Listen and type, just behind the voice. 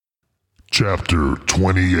Chapter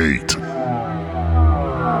 28.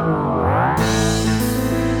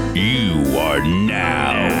 You are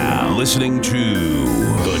now listening to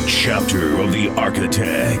the Chapter of the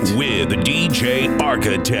Architect with DJ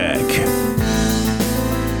Architect.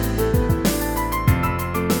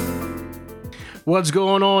 What's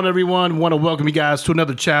going on, everyone? Want to welcome you guys to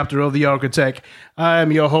another chapter of The Architect. I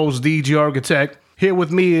am your host, DJ Architect. Here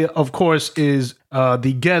with me, of course, is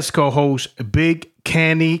the guest co-host, Big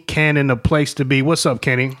Kenny, Cannon, a place to be. What's up,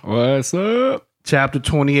 Kenny? What's up? Chapter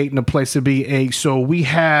 28 and a place to be. So we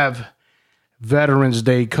have Veterans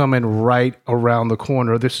Day coming right around the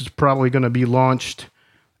corner. This is probably going to be launched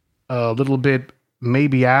a little bit,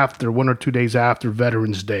 maybe after 1 or 2 days after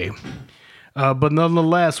Veterans Day. But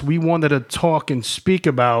nonetheless, we wanted to talk and speak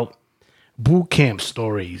about boot camp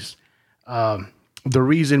stories. The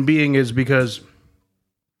reason being is because,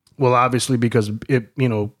 well, obviously because it,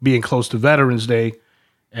 being close to Veterans Day,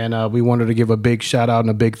 and we wanted to give a big shout out and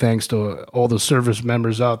a big thanks to all the service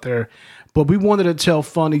members out there. But we wanted to tell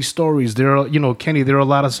funny stories. There are, Kenny, there are a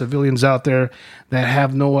lot of civilians out there that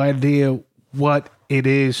have no idea what it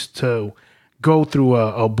is to go through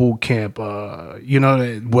a boot camp,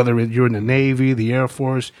 whether you're in the Navy, the Air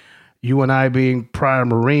Force, you and I being prior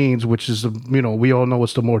Marines, which is, we all know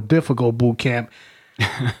it's the more difficult boot camp.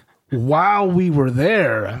 While we were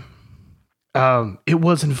there, it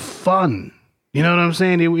wasn't fun. You know what I'm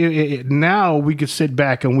saying? Now we could sit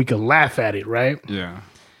back and we could laugh at it, right? Yeah.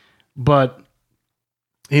 But,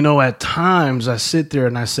 at times I sit there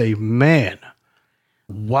and I say, man,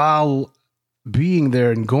 while being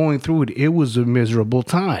there and going through it, it was a miserable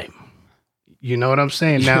time. You know what I'm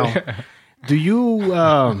saying? Now, do you,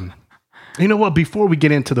 you know what, before we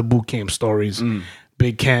get into the boot camp stories,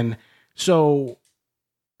 Big Ken, so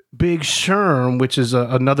Big Sherm, which is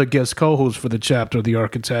another guest co-host for the Chapter of the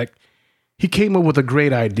Architect, he came up with a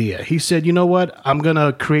great idea. He said, you know what, I'm going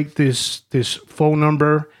to create this phone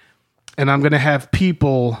number and I'm going to have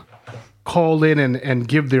people call in and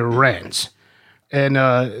give their rants.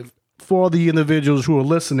 And, for the individuals who are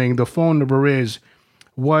listening, the phone number is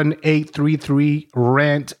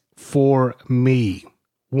 1-833-RANT-FOR-ME.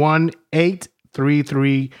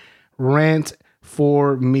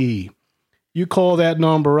 1-833-RANT-FOR-ME. You call that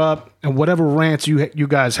number up, and whatever rants you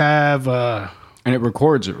guys have, and it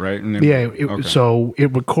records it, right? So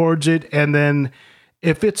it records it, and then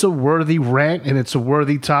if it's a worthy rant and it's a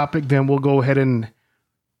worthy topic, then we'll go ahead and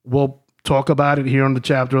we'll talk about it here on the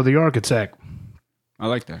Chapter of the Architect. I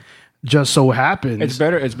like that. Just so happens it's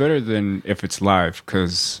better than if it's live,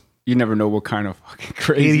 because you never know what kind of fucking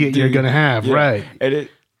crazy idiot you're gonna have, right? And it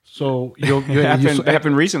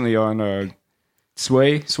happened recently on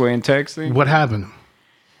Sway and Text thing. What happened?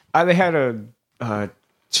 They had a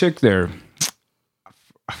chick there.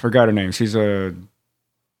 I forgot her name. She's a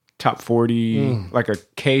top 40, like a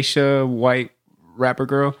Keisha white rapper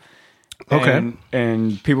girl. Okay,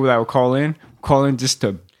 and people that would call in just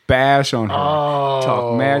to bash on her,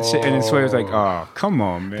 talk mad shit, and then Sway was like, "Oh, come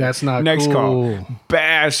on, man, that's not next cool. Call,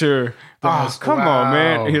 bash her. Come on,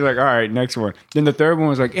 man." And he's like, "All right, next one." Then the third one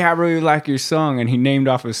was like, "Yeah, I really like your song," and he named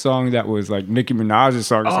off a song that was like Nicki Minaj's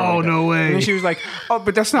song. Or something like no way! And then she was like, "Oh,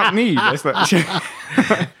 but that's not me." That's not.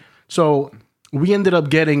 So we ended up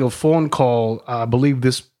getting a phone call, I believe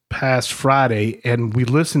this past Friday, and we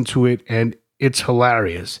listened to it, and it's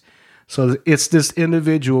hilarious. So it's this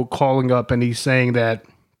individual calling up, and he's saying that,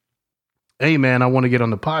 hey, man, I want to get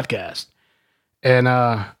on the podcast. And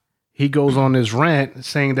he goes on this rant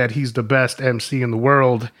saying that he's the best MC in the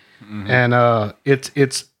world. Mm-hmm. And it's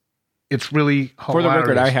really hilarious. For the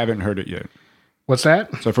record, I haven't heard it yet. What's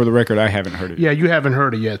that? So for the record, I haven't heard it yet. Yeah, you haven't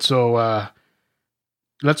heard it yet. So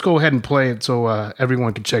let's go ahead and play it so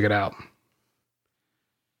everyone can check it out.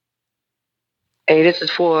 Hey, this is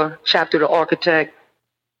for Chapter the Architect,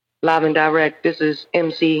 live and direct. This is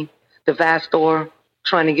MC, the Vastor,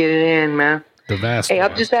 trying to get it in, man. The vast. Hey,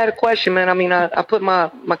 I've just had a question, man. I mean, I put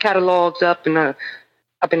my catalogs up, and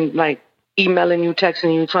I've been like emailing you,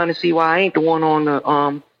 texting you, trying to see why I ain't the one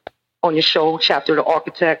on your show, Chapter the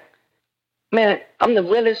Architect. Man, I'm the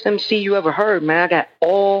realest MC you ever heard, man. I got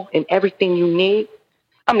all and everything you need.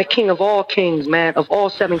 I'm the king of all kings, man, of all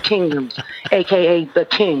 7 kingdoms, aka the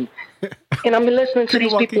king. And I've been listening to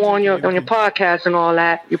these people on your podcast and all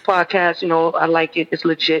that. Your podcast, I like it. It's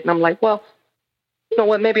legit. And I'm like, well, you know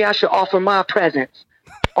what? Maybe I should offer my presence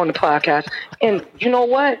on the podcast. And you know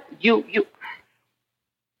what? You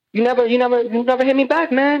never hit me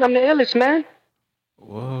back, man. I'm the illest, man.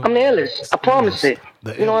 Whoa, I'm the illest. I promise it.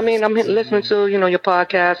 You know what I mean? I'm listening to your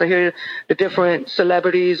podcast. I hear the different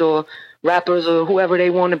celebrities or rappers or whoever they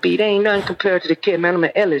want to be. They ain't nothing compared to the kid, man. I'm the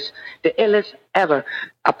illest ever.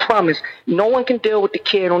 I promise. No one can deal with the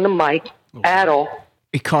kid on the mic at all.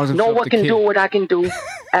 He calls himself no one the can kid. do what I can do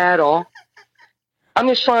at all. I'm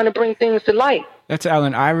just trying to bring things to light. That's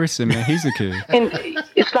Allen Iverson, man. He's the kid. And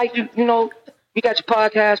it's like, you know, you got your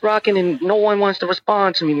podcast rocking and no one wants to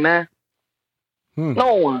respond to me, man.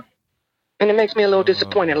 No one. And it makes me a little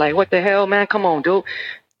disappointed. Like, what the hell, man? Come on, dude.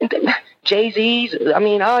 Jay-Z's. I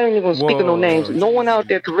mean, I ain't even speaking no names. No one out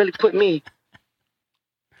there could really put me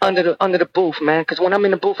under the booth, man. Because when I'm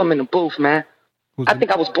in the booth, I'm in the booth, man. I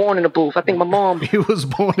think I was born in the booth. I think my mom, He was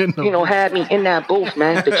born in the had me in that booth,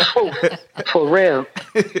 man. The truth, for real.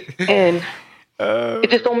 And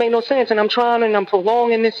it just don't make no sense. And I'm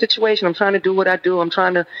prolonging this situation. I'm trying to do what I do. I'm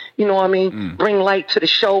trying to, you know what I mean, bring light to the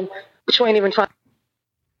show. But you ain't even trying.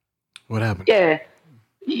 What happened? Yeah.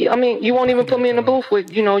 I mean, you won't even put me in the booth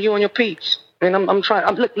with, you know, you and your peeps. And I'm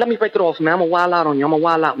trying. Look, let me break it off, man. I'm going to wild out on you. I'm going to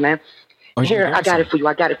wild out, man. Here, I got it for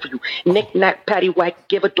you. Knick, knack, patty, whack,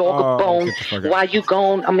 give a dog a bone. Why you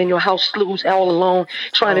gone? I'm in your house slews all alone,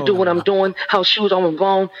 trying to do what I'm doing. House shoes on my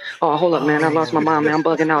bone. Oh, hold up, man. I lost my mind, man. I'm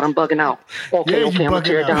bugging out. Okay, I'm going to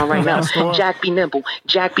tear it down right now. Jack be nimble.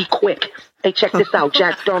 Jack be quick. Hey, check this out.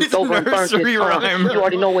 Jack dumped over and burnt this. You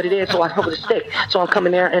already know what it is, so I hold a stick. So I'm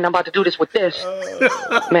coming there, and I'm about to do this with this.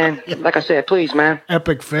 Man, like I said, please, man.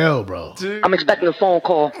 Epic fail, bro. I'm expecting a phone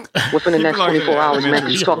call within the next 24 hours, man,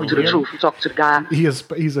 because you're talking to the truth. You're talking to the guy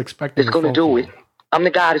He's expecting that's going to do it. I'm the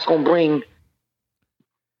guy that's going to bring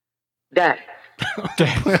that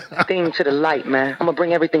thing to the light, man. I'm going to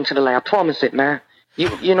bring everything to the light. I promise it, man.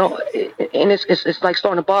 You know, and it's like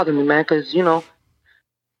starting to bother me, man, because, you know,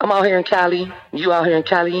 I'm out here in Cali. You out here in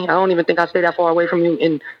Cali. I don't even think I stay that far away from you.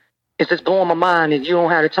 And it's just blowing my mind that you don't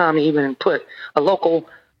have the time to even put a local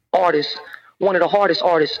artist, one of the hardest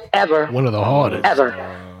artists ever. One of the hardest. Ever.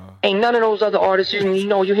 Ain't none of those other artists. You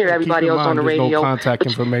know, you hear everybody else on the radio. No contact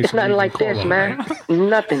information. It's nothing like this, man.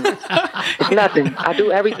 Nothing. It's nothing. I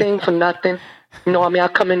do everything for nothing. You know what I mean? I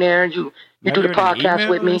come in there, you do the podcast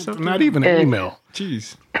with me. Not even an email.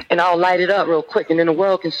 Jeez. And I'll light it up real quick, and then the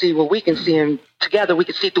world can see what we can see, and together we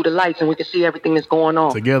can see through the lights, and we can see everything that's going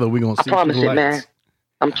on. Together we're going to see through the lights. I promise it, man.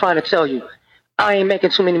 I'm trying to tell you. I ain't making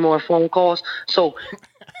too many more phone calls, so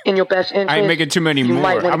in your best interest, I ain't making too many more.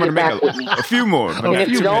 I'm going to make a few more. And if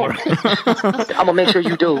you don't, I'm going to make sure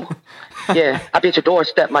you do. Yeah, I'll be at your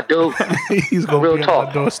doorstep, my dude. He's going to be at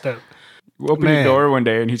my doorstep. We'll open your door one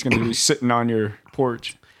day, and he's going to be sitting on your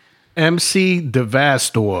porch. MC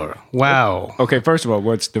Devastor. Wow. Okay, first of all,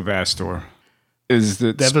 what's Devastor? Is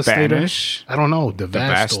it Devastator? Spanish? I don't know.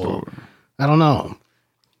 Devastor. I don't know.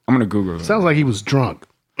 I'm going to Google it. Sounds like he was drunk.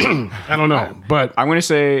 I don't know. But I'm going to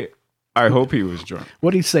say, I hope he was drunk.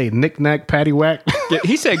 What did he say? Knick-knack, paddywhack?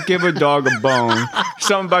 He said, give a dog a bone.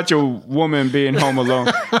 Something about your woman being home alone.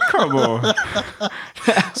 Come on.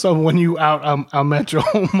 So when you out, I'm at your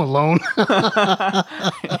home alone.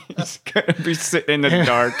 He's going to be sitting in the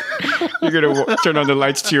dark. You're going to turn on the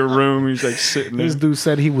lights to your room. He's like sitting there. This dude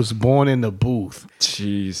said he was born in the booth.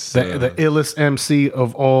 Jeez. The illest MC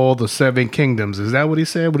of all the 7 kingdoms. Is that what he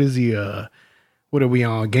said? What is he? What are we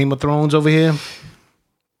on? Game of Thrones over here?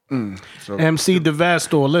 So MC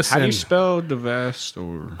Devastor. Listen. how do you spell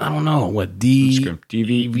Devastor? I don't know. What? D-E-V-A-S-T-O-R.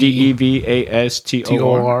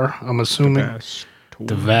 Devastor. I'm assuming.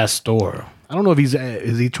 Devastor. I don't know if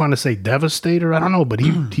is he trying to say Devastator? I don't know, but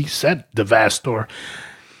he said Devastor.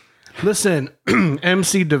 Listen,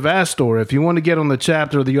 MC Devastor, if you want to get on the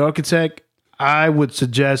chapter of the Architect, I would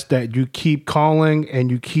suggest that you keep calling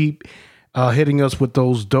and you keep hitting us with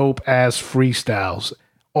those dope ass freestyles.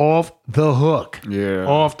 Off the hook. Yeah.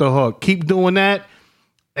 Off the hook. Keep doing that.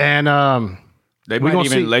 And they might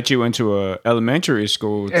even let you into a elementary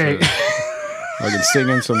school to like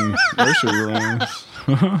singing some nursery rhymes.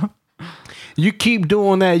 You keep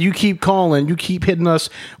doing that. You keep calling. You keep hitting us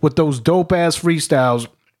with those dope ass freestyles.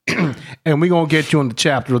 And we're going to get you on the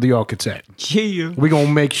chapter of the Architect. Yeah. We're going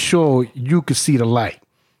to make sure you can see the light.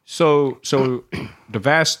 So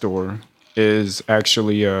Devastor is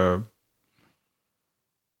actually a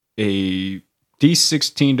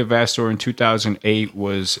D16 Devastor in 2008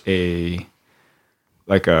 was a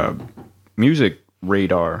music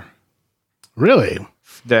radar. Really?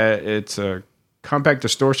 That it's a compact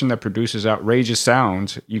distortion that produces outrageous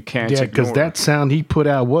sounds. You can't Yeah, because that sound he put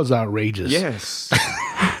out was outrageous. Yes.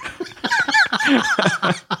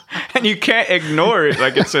 And you can't ignore it,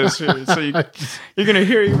 like it says here. So you're gonna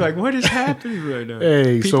hear you like, what is happening right now?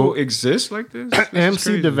 Hey, people exist like this?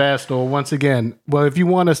 MC Devastor, once again. Well, if you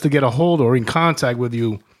want us to get a hold or in contact with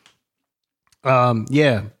you,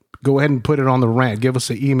 go ahead and put it on the rant. Give us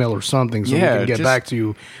an email or something so we can get back to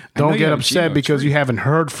you. Don't get upset because you haven't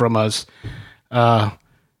heard from us.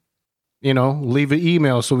 Leave an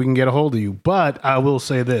email so we can get a hold of you. But I will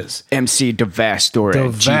say this. MC Devastor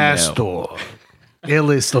at Devastor.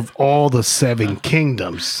 Illest of all the 7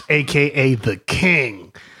 kingdoms, a.k.a. the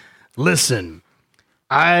king. Listen,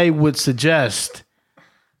 I would suggest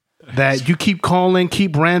that you keep calling,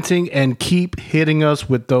 keep ranting, and keep hitting us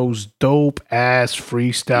with those dope-ass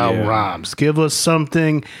freestyle rhymes. Give us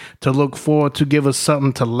something to look forward to. Give us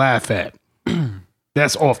something to laugh at.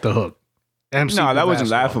 That's off the hook. MC no, that wasn't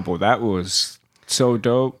Devastor. laughable. That was so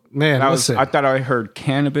dope. Man, listen. I thought I heard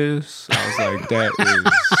cannabis. I was like, that is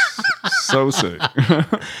so sick.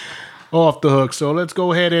 Off the hook. So let's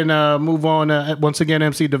go ahead and move on. Once again,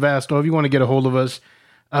 MC Devastor, if you want to get a hold of us,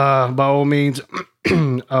 by all means,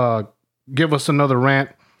 give us another rant.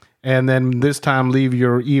 And then this time, leave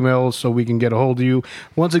your email so we can get a hold of you.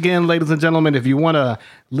 Once again, ladies and gentlemen, if you want to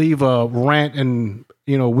leave a rant and,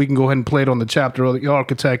 we can go ahead and play it on the chapter of the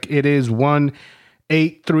Architect, it is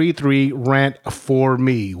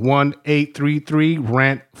 1-833-RANT-FOR-ME.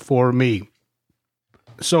 1-833-RANT-FOR-ME.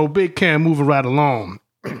 So, Big Cam, moving right along.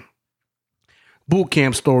 Boot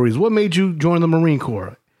camp stories. What made you join the Marine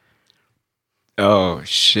Corps? Oh,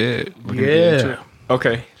 shit. Yeah.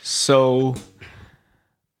 Okay, so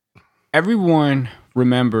everyone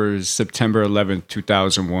remembers September 11th,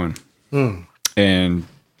 2001. And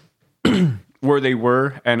where they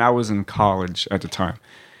were, and I was in college at the time.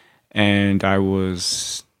 And I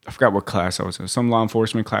forgot what class I was in, some law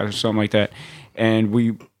enforcement class or something like that. And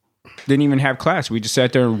we didn't even have class. We just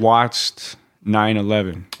sat there and watched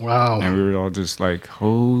 9/11. Wow. And we were all just like,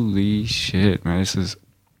 holy shit, man, this is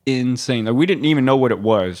insane. Like, we didn't even know what it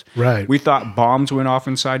was. Right. We thought bombs went off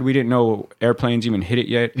inside. We didn't know airplanes even hit it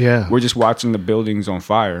yet. Yeah. We're just watching the buildings on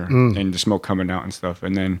fire and the smoke coming out and stuff.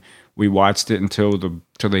 And then we watched it until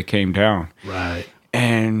they came down. Right.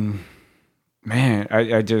 And man,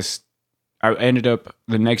 I ended up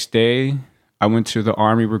the next day, I went to the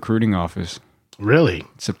Army recruiting office. Really?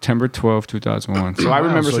 September 12th, 2001. So I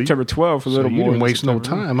remember September 12th a little more. You didn't waste no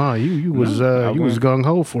time, huh? You was gung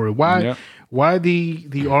ho for it. Why? Yep. Why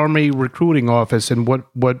the Army recruiting office and what?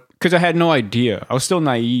 Because I had no idea. I was still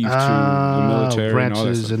naive to the military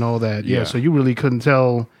branches and all that stuff. Yeah, so you really couldn't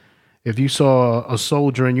tell if you saw a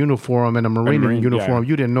soldier in uniform and a Marine in uniform.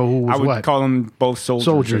 You didn't know who was I would what. call them both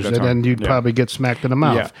soldiers and then you'd probably get smacked in the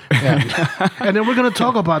mouth. Yeah. And then we're going to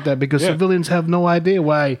talk about that because civilians have no idea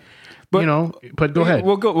why. But go ahead.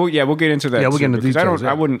 We'll get into that. Yeah, we'll get into details.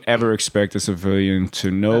 I wouldn't ever expect a civilian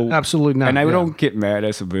to know. Absolutely not. And I don't get mad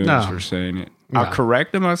at civilians for saying it. No. I'll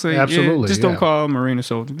correct them. I'll say, absolutely, just don't call Marine a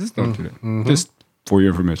soldier. Just don't do that. Just for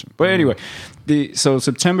your information. But anyway, so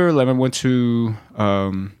September 11th, went to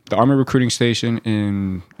the Army recruiting station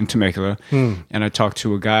in Temecula, and I talked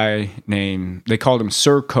to a guy named, they called him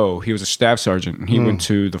Sir Co. He was a staff sergeant, and he went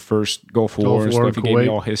to the first Gulf War and stuff. He gave me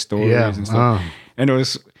all his stories and stuff. And it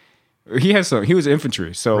was... He was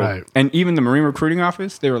infantry, so right. And even the Marine recruiting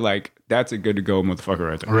office, they were like, "That's a good to go motherfucker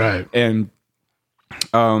right there." Right. And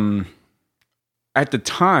at the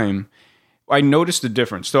time, I noticed the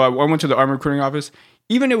difference. So I went to the Army recruiting office.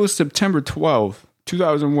 Even it was September 12th,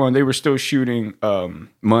 2001. They were still shooting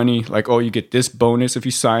money, like, "Oh, you get this bonus if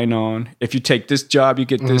you sign on. If you take this job, you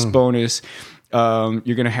get this bonus.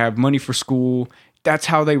 You're gonna have money for school." That's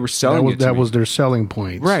how they were selling it. That was their selling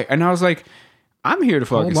point, right? And I was like, I'm here to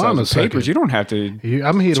fucking sell some papers. You don't have to.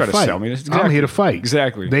 I'm here to fight. Sell me this. Exactly. I'm here to fight.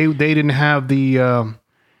 Exactly. They didn't have the. I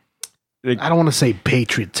don't want to say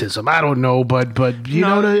patriotism. I don't know, but you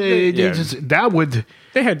know, that would.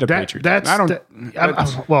 They had the patriotism.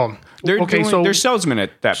 They're salesmen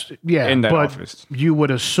at that. Yeah, in that but office. You would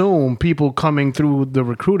assume people coming through the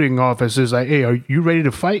recruiting office is like, "Hey, are you ready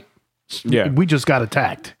to fight?" Yeah, we just got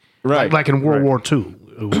attacked. Right, like in World War II,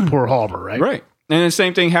 Pearl Harbor. Right. Right. And the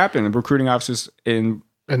same thing happened in recruiting offices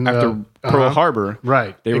after Pearl Harbor.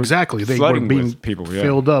 Right. They were They flooding were being with people,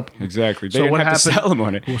 filled up. Exactly. They didn't have to sell them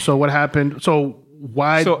on it. So what happened? So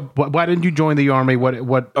why didn't you join the Army? What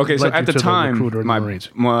okay, so at the time, the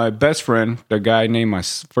my best friend, the guy named my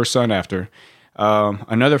first son after,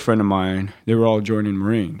 another friend of mine, they were all joining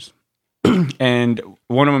Marines. And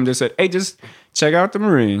one of them just said, "Hey, just check out the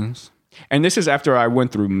Marines." And this is after I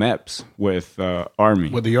went through MEPS with Army.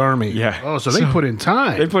 With the Army. Yeah. Oh, so they put in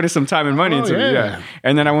time. They put in some time and money into it. Yeah.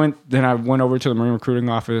 And then I went over to the Marine recruiting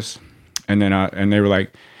office, and then they were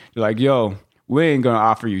like, "Yo, we ain't gonna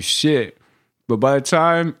offer you shit, but by the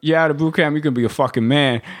time you're out of boot camp, you can be a fucking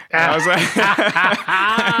man." And I was like,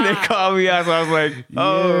 they called me out, so I was like,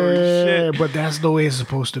 "Oh shit!" But that's the way it's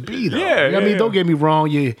supposed to be, though. Yeah. I mean, don't get me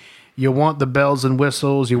wrong. You You want the bells and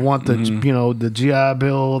whistles. You want the the GI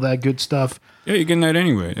Bill, all that good stuff. Yeah, you're getting that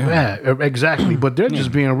anyway. Yeah, exactly. But they're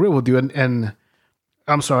just being real with you. And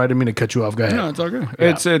I'm sorry, I didn't mean to cut you off. Go ahead. No, it's all good.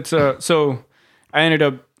 Yeah. It's so I ended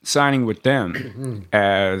up signing with them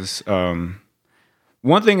as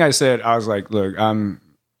one thing I said. I was like, look, I'm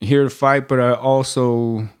here to fight, but I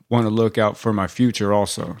also want to look out for my future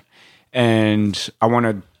also. And I want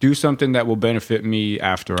to do something that will benefit me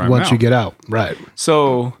after I'm Once out. you get out. Right.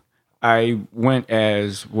 So I went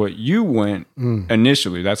as what you went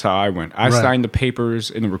initially. That's how I went. I signed the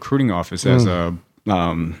papers in the recruiting office as a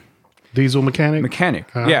diesel mechanic?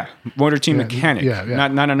 Mechanic. Yeah. Motor team mechanic. Yeah.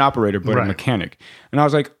 Not an operator, but a mechanic. And I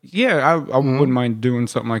was like, I wouldn't mind doing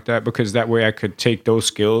something like that because that way I could take those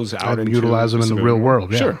skills out and utilize them in the real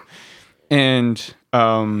world. Yeah. Sure. And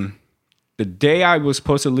the day I was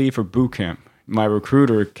supposed to leave for boot camp, my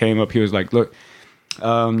recruiter came up. He was like, look,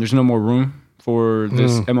 there's no more room for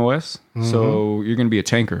this MOS, so you're going to be a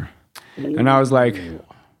tanker. And I was like,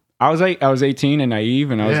 I was 18 and naive,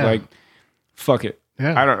 and I was like, fuck it.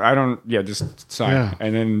 Yeah. I don't, just sign. Yeah.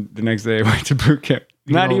 And then the next day I went to boot camp.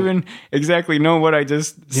 Not even exactly knowing what I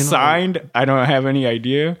just signed. I don't have any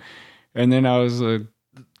idea. And then I was a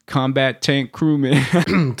combat tank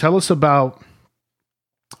crewman. Tell us about,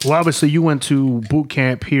 well, obviously you went to boot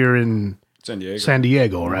camp here in San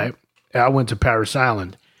Diego, right? I went to Paris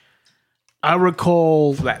Island. I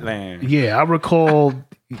recall Flatland. Yeah, I recall.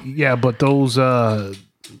 Yeah, but those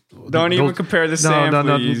don't even compare the sand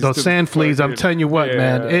fleas. The sand fleas. I'm telling you what,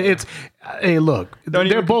 man. It's hey, look,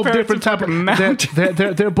 they're both different type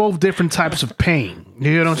of. They're both different types of pain.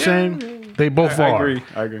 You know what I'm saying? They both are.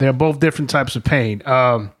 I agree. They're both different types of pain.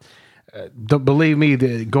 Believe me,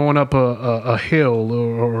 going up a hill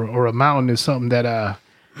or a mountain is something that I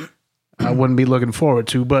wouldn't be looking forward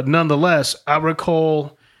to. But nonetheless, I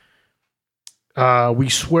recall we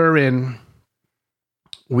swear in.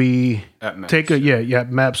 We take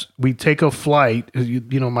maps. We take a flight.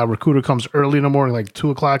 My recruiter comes early in the morning, like 2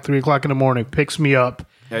 o'clock, 3 o'clock in the morning, picks me up.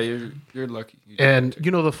 Yeah, you're lucky. And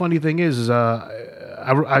the funny thing is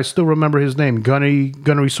I still remember his name,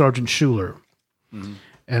 Gunnery Sergeant Schuler. Mm-hmm.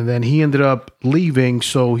 And then he ended up leaving,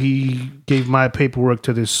 so he gave my paperwork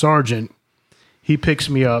to this sergeant. He picks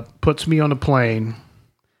me up, puts me on a plane,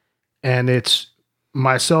 and it's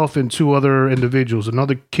myself and 2 other individuals,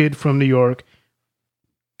 another kid from New York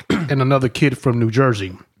and another kid from New Jersey.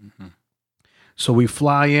 Mm-hmm. So we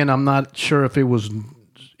fly in. I'm not sure if it was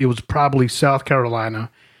probably South Carolina,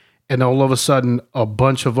 and all of a sudden a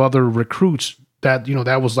bunch of other recruits that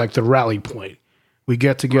was like the rally point. We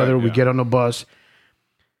get together, we get on the bus.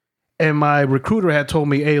 And my recruiter had told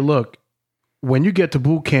me, hey, look, when you get to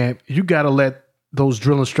boot camp, you got to let those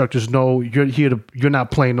drill instructors know you're not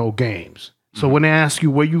playing no games. So when they ask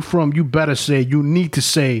you where you from, you need to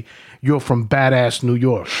say you're from badass New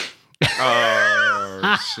York.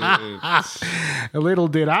 Oh, shit. Little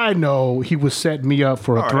did I know he was setting me up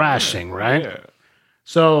for a thrashing, right? Yeah.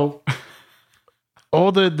 So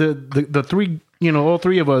all the three, all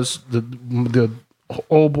 3 of us, the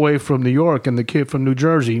old boy from New York and the kid from New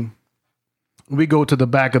Jersey, we go to the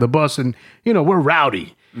back of the bus and, we're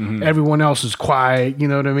rowdy. Mm-hmm. Everyone else is quiet, you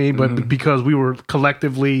know what I mean? But because we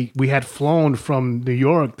had flown from New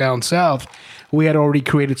York down south, we had already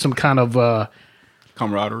created some kind of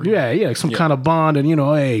camaraderie. Yeah, some kind of bond. And,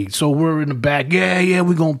 hey, so we're in the back. Yeah,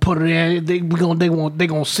 we're going to put it in. They going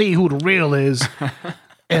to see who the real is.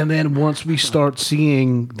 And then once we start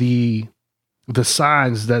seeing the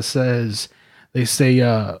signs that they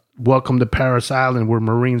say, welcome to Paris Island where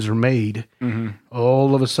Marines are made. Mm-hmm.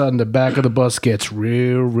 All of a sudden, the back of the bus gets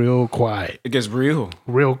real quiet. It gets real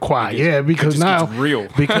quiet. Because now,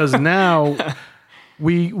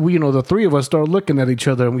 we the 3 of us start looking at each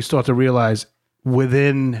other and we start to realize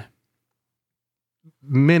within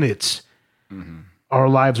minutes, our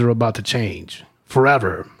lives are about to change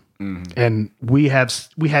forever. Mm-hmm. And we had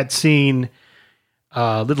seen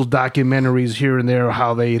little documentaries here and there,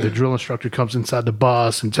 how the drill instructor comes inside the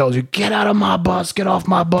bus and tells you, get out of my bus, get off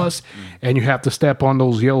my bus. And you have to step on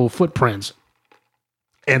those yellow footprints.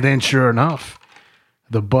 And then sure enough,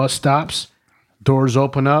 the bus stops, doors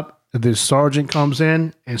open up, this sergeant comes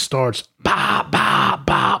in and starts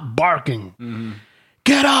barking. Mm-hmm.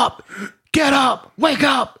 Get up, wake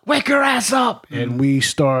your ass up. Mm-hmm. And we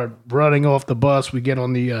start running off the bus. We get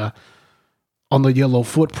on the yellow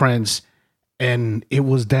footprints. And it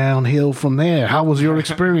was downhill from there. How was your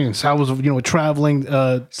experience? How was traveling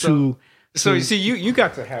to? So you see, you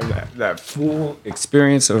got to have that full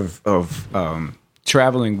experience of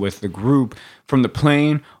traveling with the group from the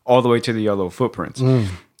plane all the way to the yellow footprints.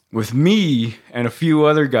 With me and a few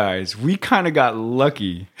other guys, we kind of got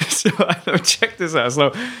lucky. check this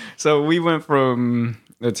out. So we went from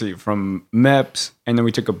MEPS, and then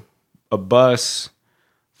we took a bus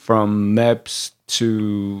from MEPS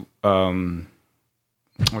to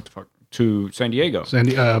to San Diego.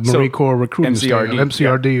 Marine Corps recruiting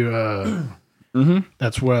MCRD. MCRD.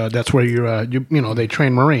 That's where you're they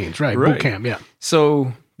train Marines, right? Boot camp, yeah.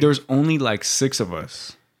 So there's only like 6 of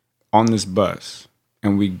us on this bus,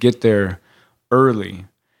 and we get there early.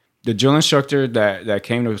 The drill instructor that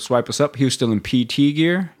came to swipe us up, he was still in PT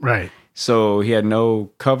gear. Right. So he had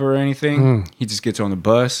no cover or anything. He just gets on the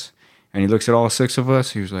bus, and he looks at all 6 of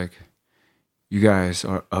us. He was like, "You guys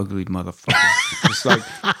are ugly motherfuckers." Just like,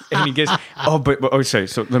 and he gets, sorry.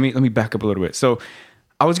 So let me back up a little bit. So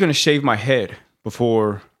I was going to shave my head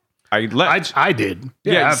before I left. I did.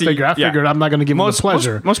 Yeah, I figured I'm not going to give him the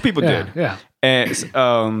pleasure. Most people did. Yeah.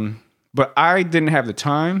 And, but I didn't have the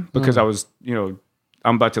time because I was,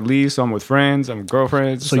 I'm about to leave, so I'm with friends, I'm with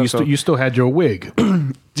girlfriends. So you still had your wig.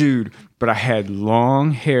 Dude, but I had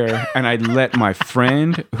long hair, and I let my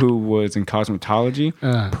friend who was in cosmetology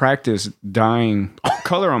practice dyeing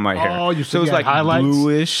color on my hair. Oh, you so it was like highlights?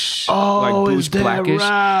 Bluish, like bluish blackish,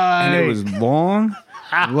 right? And it was long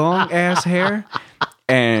ass hair,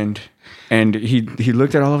 and he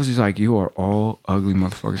looked at all of us. He's like, "You are all ugly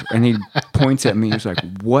motherfuckers," and he points at me. He's like,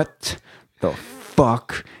 "What the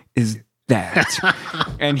fuck is that?"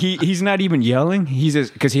 And he's not even yelling. He's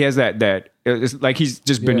just because he has that. It's like he's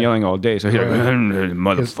just been yelling all day. So he's like,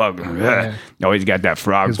 motherfucker. No, he's got that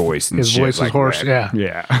frog voice and his shit. Voice is like hoarse. that.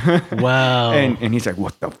 Yeah. Wow. And he's like,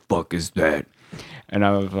 "What the fuck is that?" And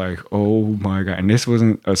I was like, "Oh my God." And this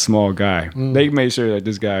wasn't a small guy. They made sure that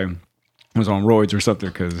this guy was on roids or something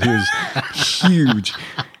because he was huge,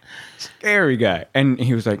 scary guy. And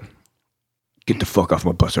he was like, "Get the fuck off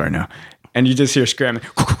my bus right now." And you just hear scrambling.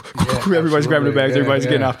 Everybody's grabbing the bags. Everybody's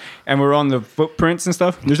getting off. And we're on the footprints and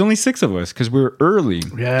stuff. There's only 6 of us because we were early.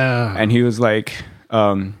 Yeah. And he was like,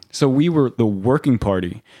 so we were the working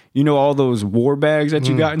party. You know all those war bags that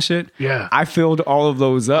you got and shit? Yeah. I filled all of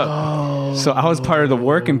those up. Oh, so I was part of the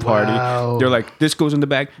working party. Wow. They're like, this goes in the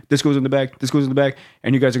bag, this goes in the bag, this goes in the bag.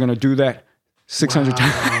 And you guys are going to do that 600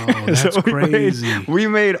 times. That's crazy. We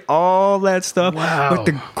made all that stuff. Wow. But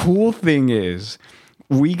the cool thing is,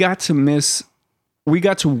 we got to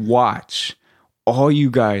watch all you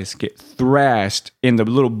guys get thrashed in the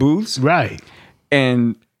little booths. Right.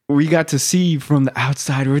 And we got to see from the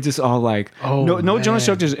outside, we're just all like, no drill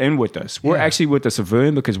instructors in with us. We're actually with the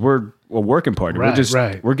civilian because we're a working party.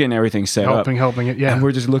 Right, we're getting everything set up. Helping it, yeah. And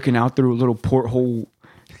we're just looking out through a little porthole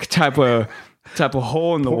type of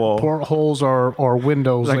hole in the wall. Portholes are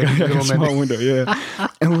windows. Like a small window, yeah.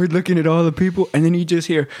 And we're looking at all the people, and then you just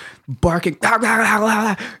hear barking,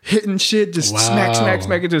 hitting shit, just smack,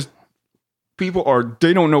 and just people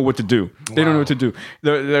they don't know what to do. They don't know what to do.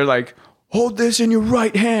 They're like, hold this in your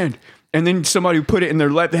right hand. And then somebody would put it in their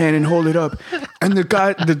left hand and hold it up. And the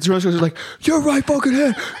drill instructor is like, your right fucking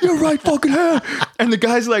hand. And the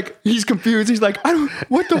guy's like, he's confused. He's like,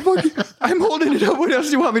 what the fuck? I'm holding it up. What else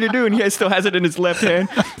do you want me to do? And he still has it in his left hand.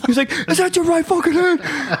 He's like, is that your right fucking hand?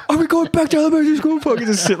 Are we going back to elementary school? Fucking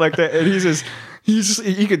just shit like that. And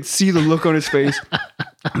you could see the look on his face.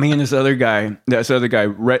 Me and this other guy,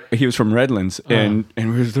 he was from Redlands. And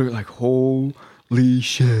we were like, holy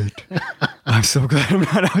shit. I'm so glad I'm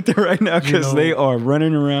not out there right now because they are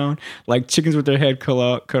running around like chickens with their head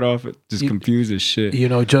cut off, just confused as shit.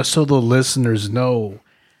 Just so the listeners know,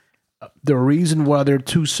 the reason why they're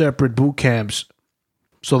 2 separate boot camps.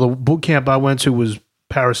 So the boot camp I went to was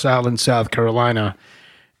Parris Island, South Carolina,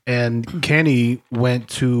 and Kenny went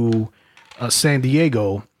to San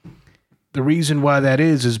Diego. The reason why that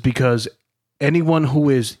is because anyone who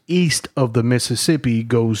is east of the Mississippi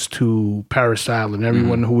goes to Parris Island.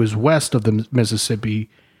 Everyone who is west of the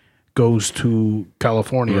Mississippi goes to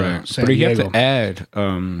California, right. San But Diego. you have to add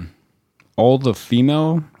all the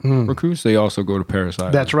female recruits. They also go to Parris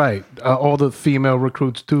Island. That's right. All the female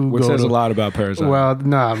recruits do. Which says a lot about Parris Island. Well,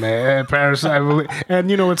 nah, man, Parris Island.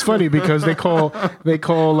 And it's funny because they call Marines,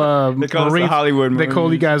 the Hollywood Marines. They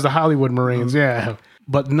call you guys the Hollywood Marines. Yeah,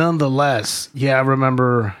 but nonetheless, I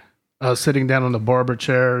remember. Sitting down on the barber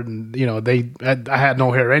chair, and I had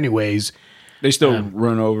no hair anyways. They still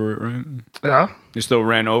run over it, right? Yeah, they still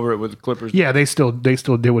ran over it with the clippers. Yeah, they still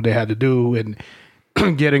did what they had to do, and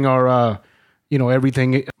getting our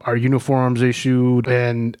everything, our uniforms issued.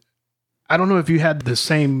 And I don't know if you had the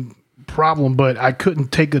same problem, but I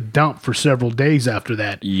couldn't take a dump for several days after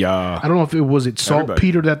that. Yeah, I don't know if it was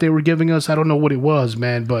saltpeter that they were giving us. I don't know what it was,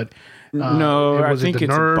 man, but. No, I think it's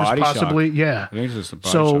nerves, a body possibly. shock. Yeah, I think it's just a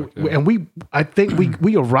body shock. Yeah. And I think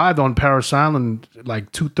we arrived on Parris Island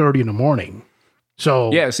like 2:30 in the morning.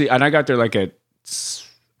 So Yeah, see, and I got there like at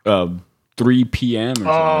 3 p.m. or something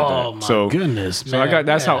like that. My goodness, So I got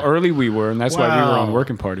that's how early we were, and that's why we were on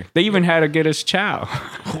working party. They even had to get us chow.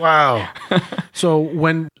 Wow. So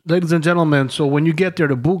when, ladies and gentlemen, when you get there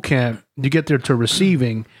to boot camp, you get there to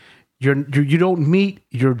receiving, you don't meet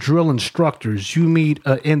your drill instructors. You meet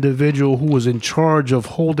an individual who was in charge of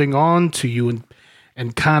holding on to you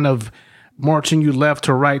and kind of marching you left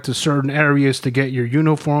to right to certain areas to get your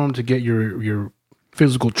uniform, to get your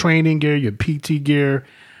physical training gear, your PT gear,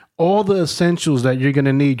 all the essentials that you're going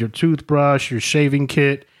to need, your toothbrush, your shaving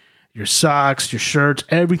kit, your socks, your shirts,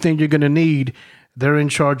 everything you're going to need. They're in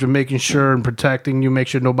charge of making sure and protecting you, make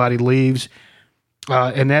sure nobody leaves.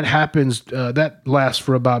 And that happens, that lasts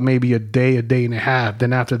for about maybe a day and a half.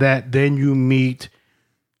 Then after that, then you meet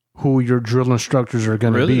who your drill instructors are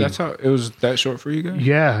going to be. Really? That's how it was that short for you guys?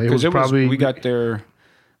 Yeah. We got there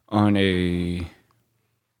on a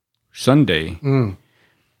Sunday and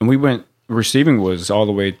we went, receiving was all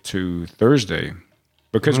the way to Thursday.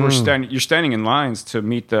 Because you're standing in lines to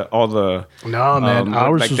meet ours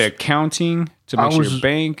like the accounting to make sure your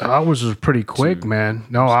bank. Ours was pretty quick, man.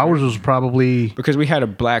 No, ours was probably because we had a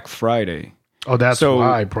Black Friday. Oh, that's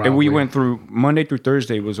why. Probably. And we went through Monday through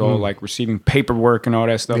Thursday was all like receiving paperwork and all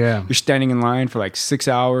that stuff. Yeah, you're standing in line for like 6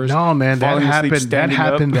 hours. No, man, that happened. That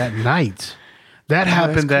happened that night. That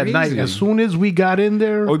happened that night. As soon as we got in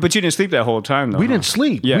there. Oh, but you didn't sleep that whole time, though. We didn't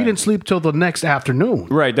sleep. Yeah. We didn't sleep till the next afternoon.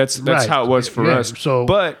 Right. That's how it was for us. So,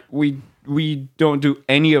 but we don't do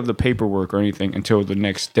any of the paperwork or anything until the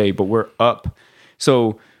next day. But we're up,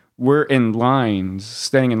 so we're in lines,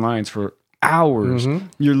 standing in lines for hours.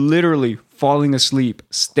 You're literally falling asleep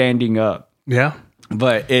standing up. Yeah.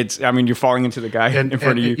 But you're falling into the guy in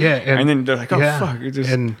front of you. Yeah. And then they're like, fuck.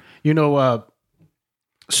 And you know.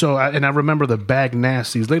 So, I remember the bag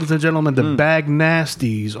nasties. Ladies and gentlemen, the bag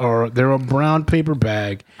nasties they're a brown paper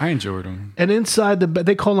bag. I enjoyed them. And inside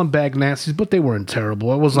they call them bag nasties, but they weren't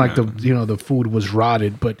terrible. It wasn't like the food was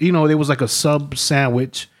rotted, but there was like a sub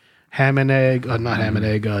sandwich, ham and egg, not ham and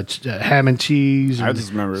egg, ham and cheese. I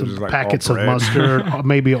just remember it was like packets of mustard,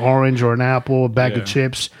 maybe an orange or an apple, a bag of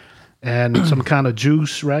chips, and some kind of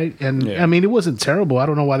juice, right? And I mean, it wasn't terrible. I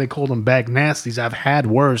don't know why they called them bag nasties. I've had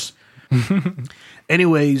worse.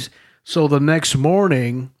 Anyways, so the next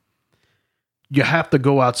morning, you have to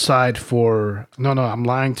go outside for. No, I'm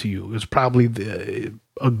lying to you. It was probably the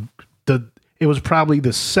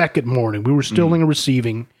second morning. We were still in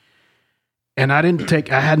receiving, and I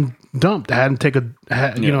hadn't dumped. I hadn't taken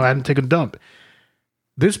a dump.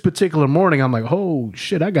 This particular morning, I'm like, oh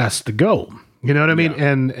shit, I got to go. You know what I mean?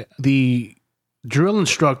 And the drill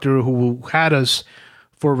instructor who had us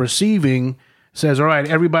for receiving says, all right,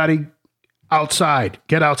 everybody outside,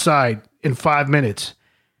 get outside in 5 minutes.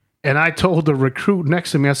 And I told the recruit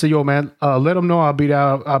next to me, I said, yo, man, let them know I'll be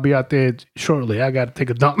out there shortly. I got to take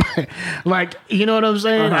a dump. Like, you know what I'm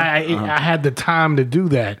saying? I had the time to do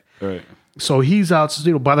that. Right. So he's out,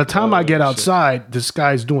 by the time I get outside, this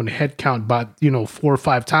guy's doing head count about, 4 or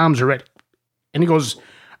 5 times already. And he goes,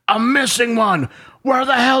 I'm missing one. Where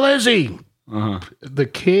the hell is he? The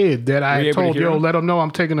kid that I told, let him know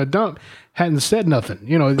I'm taking a dump, hadn't said nothing.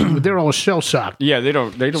 They're all shell shocked. Yeah, they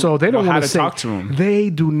don't. So they don't want to talk to him. They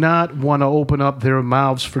do not want to open up their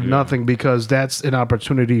mouths for nothing because that's an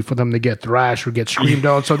opportunity for them to get thrashed or get screamed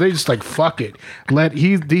on. So they just like fuck it.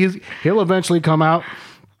 He'll eventually come out.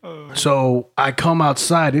 So I come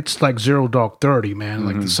outside. It's like 0:30, man.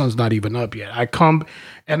 Like the sun's not even up yet. I come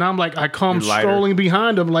strolling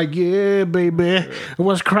behind him like, yeah, baby,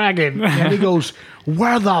 what's cracking? And he goes,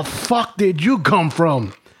 where the fuck did you come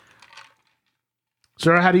from?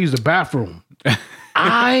 Sir, I had to use the bathroom.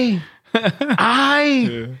 And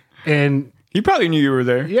he probably knew you were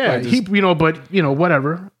there. Yeah,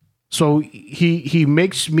 whatever. So he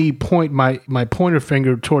makes me point my pointer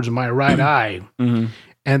finger towards my right eye.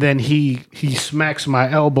 And then he smacks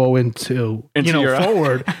my elbow into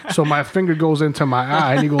forward. So my finger goes into my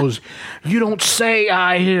eye. And he goes, you don't say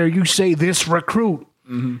I here. You say this recruit.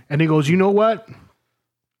 And he goes, you know what?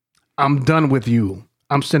 I'm done with you.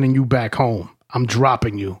 I'm sending you back home. I'm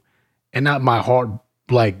dropping you. And not my heart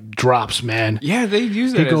drops, man. Yeah, they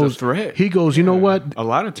use that as a threat. He goes, you know what? A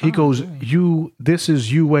lot of times. He goes, this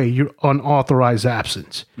is UA, you're unauthorized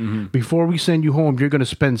absence. Before we send you home, you're going to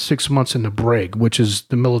spend 6 months in the brig, which is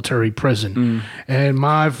the military prison. And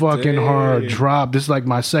my fucking heart dropped. This is like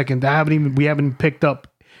my second. We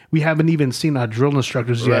haven't even seen our drill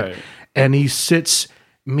instructors yet. And he sits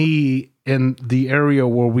me in the area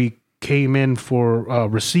where we came in for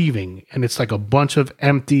receiving. And it's like a bunch of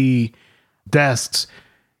empty desks.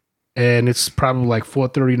 and it's probably like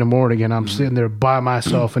 4:30 in the morning, and I'm sitting there by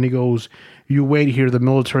myself, and he goes, "You wait here. The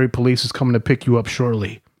military police is coming to pick you up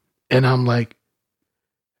shortly." And I'm like,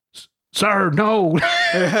 "Sir, no."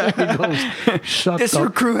 He goes, "Shut This the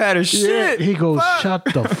recruit had a shit. He goes, "Shut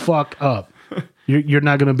the fuck up. You're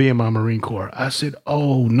not going to be in my Marine Corps." I said,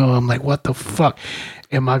 "Oh, no." I'm like, "What the fuck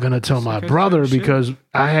am I going to tell my brother?" Because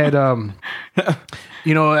I had,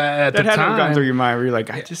 you know, at the That had to have gone through time, your mind where you're like,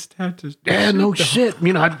 I just had to. yeah, no shit.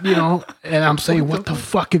 You know, and I'm saying, what the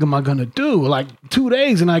fuck am I going to do? Like 2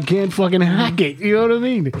 days and I can't fucking hack it. You know what I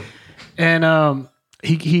mean? And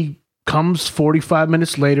he comes 45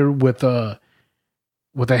 minutes later with a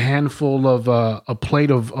handful of a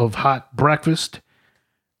plate of hot breakfast.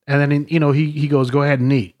 And then, you know, he goes, "Go ahead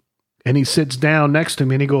and eat." And he sits down next to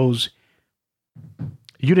me and he goes,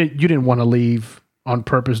 You didn't want to leave on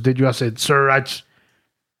purpose, did you?" I said, "Sir, I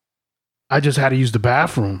just had to use the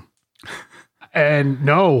bathroom." And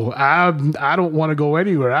no, I don't want to go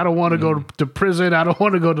anywhere. I don't want to go to prison. I don't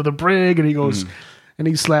want to go to the brig. And he goes, and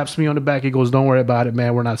he slaps me on the back. He goes, "Don't worry about it,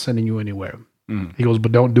 man. We're not sending you anywhere." He goes,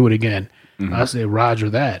 "But don't do it again." I said, "Roger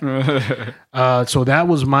that." So that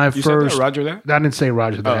was my You said first. that, Roger that? I didn't say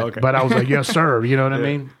Roger that, okay. but I was like, "Yes, sir." You know what I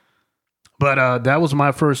mean? But that was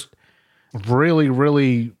my first really,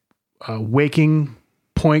 really waking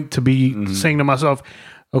point to be saying to myself,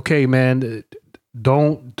 "Okay, man,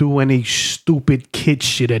 don't do any stupid kid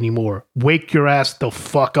shit anymore. Wake your ass the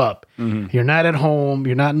fuck up. You're not at home.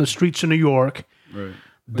 You're not in the streets of New York." Right.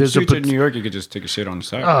 There's Streets in New York, you could just take a shit on the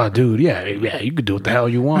side. Oh, dude, yeah, you could do what the hell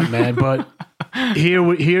you want, man. But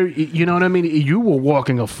here, you know what I mean? You were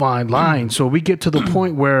walking a fine line. So we get to the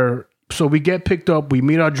point where, so we get picked up, we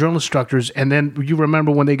meet our drill instructors, and then you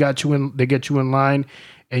remember when they get you in line,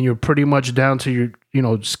 and you're pretty much down to your, you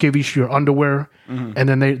know, skivvies, your underwear, and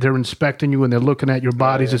then they're inspecting you and they're looking at your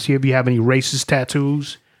bodies to see if you have any racist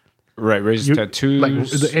tattoos. Right, racist tattoos,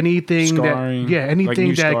 like anything scarring, that,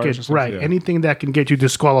 anything like that could, anything that can get you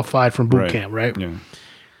disqualified from boot camp, right? Yeah.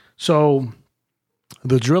 So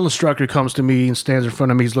the drill instructor comes to me and stands in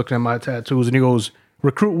front of me. He's looking at my tattoos and he goes,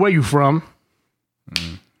 "Recruit, where you from?"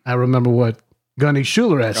 I remember what Gunny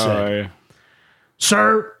Schuler had said.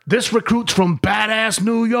 "Sir, this recruit's from badass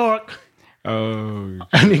New York." Oh.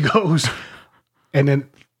 And he goes, and then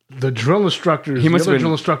the drill instructors,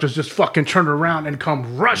 drill instructors just fucking turn around and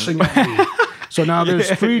come rushing at me. So now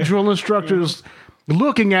there's 3 drill instructors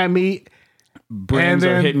looking at me. Brains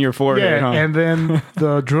are hitting your forehead, huh? And then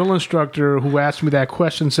the drill instructor who asked me that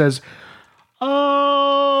question says,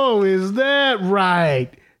 "Oh, is that right?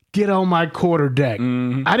 Get on my quarterdeck."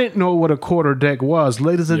 I didn't know what a quarterdeck was.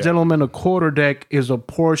 Ladies and gentlemen, a quarterdeck is a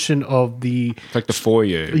portion of the... It's like the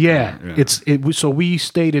foyer. Yeah. So we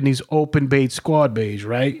stayed in these open bayed squad bays,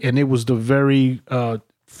 right? And it was the very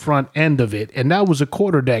front end of it. And that was a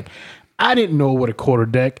quarterdeck. I didn't know what a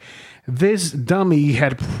quarterdeck. This dummy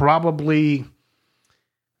had probably,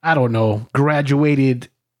 I don't know, graduated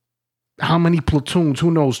how many platoons?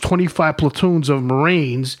 Who knows? 25 platoons of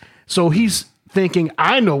Marines. So he's thinking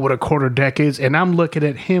I know what a quarterdeck is, and I'm looking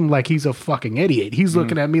at him like he's a fucking idiot. He's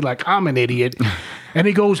looking at me like I'm an idiot. And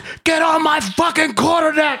he goes, "Get on my fucking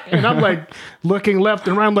quarterdeck!" And I'm like looking left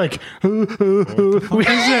and right. I'm like, what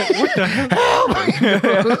is that? What the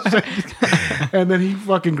hell? And then he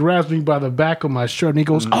fucking grabs me by the back of my shirt and he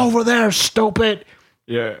goes, "Over there, stupid."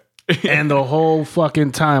 Yeah. And the whole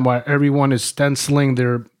fucking time while everyone is stenciling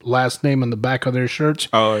their last name on the back of their shirts,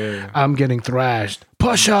 I'm getting thrashed.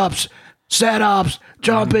 Push-ups, set-ups,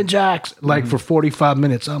 jumping jacks, like for 45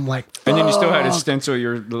 minutes. I'm like, fuck. And then you still had to stencil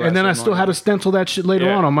your last And then I still had to stencil that shit later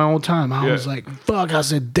on my own time. I was like, fuck. I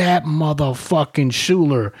said, that motherfucking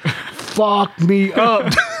Schuler fucked me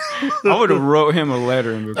up. I would have wrote him a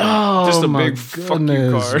letter and just a big fuck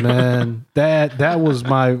you card. Man. That was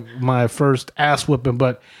my first ass whipping.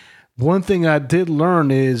 But one thing I did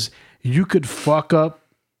learn is you could fuck up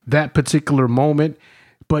that particular moment,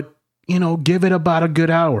 but you know, give it about a good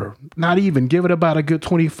hour. Not even, give it about a good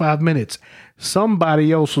 25 minutes.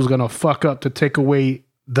 Somebody else was going to fuck up to take away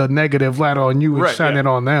the negative light on you and shine it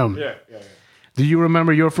on them. Yeah. Do you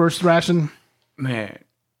remember your first thrashing? Man.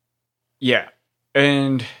 Yeah.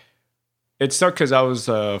 And it sucked because I was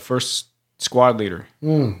first squad leader.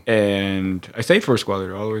 And I stayed first squad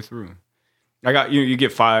leader all the way through. I got you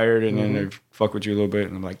get fired and then they fuck with you a little bit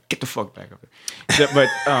and I'm like, get the fuck back up there. But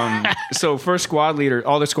so first squad leader,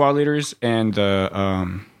 all the squad leaders and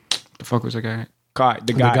the fuck was that guy?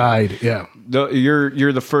 The guide, yeah.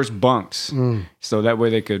 You're the first bunks. So that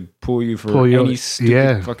way they could pull you for any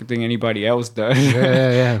stupid fucking thing anybody else does.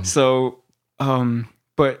 Yeah. So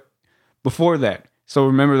but before that, so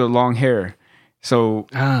remember the long hair. So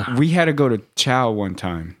we had to go to chow one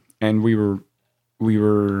time. and we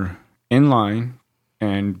were in line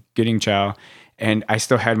and getting chow, and I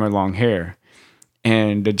still had my long hair.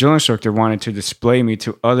 And the drill instructor wanted to display me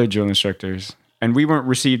to other drill instructors, and we weren't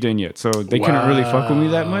received in yet, so they couldn't really fuck with me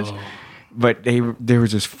that much. But there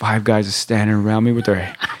was just 5 guys just standing around me with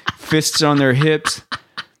their fists on their hips,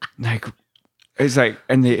 like it's like,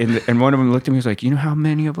 and one of them looked at me, was like, you know how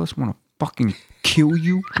many of us want to fucking kill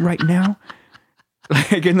you right now,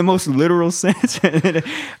 like in the most literal sense.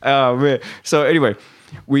 So anyway,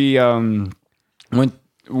 we went.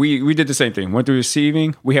 We did the same thing. Went through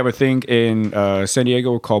receiving. We have a thing in San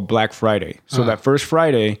Diego called Black Friday. So that first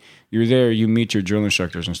Friday, you're there, you meet your drill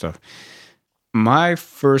instructors and stuff. My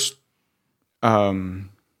first,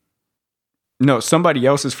 somebody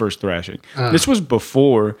else's first thrashing. This was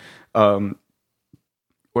before,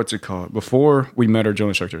 what's it called? Before we met our drill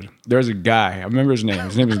instructors. There's a guy, I remember his name.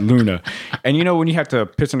 His name is Luna. And you know when you have to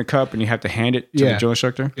piss in a cup and you have to hand it to the drill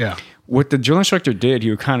instructor? Yeah. What the drill instructor did,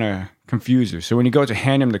 he would kind of confuse you. So when you go to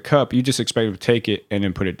hand him the cup, you just expect him to take it and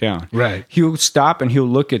then put it down. Right. He'll stop and he'll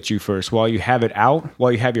look at you first while you have it out,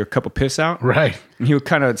 while you have your cup of piss out. Right. And he'll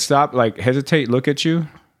kind of stop, like hesitate, look at you,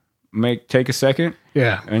 take a second.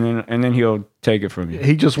 Yeah. And then he'll take it from you.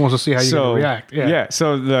 He just wants to see how you're going to react. Yeah.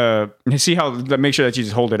 So make sure that you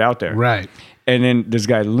just hold it out there. Right. And then this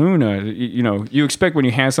guy Luna, you expect when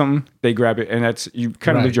you hand something, they grab it, and that's, you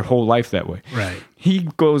kind of live your whole life that way. Right. He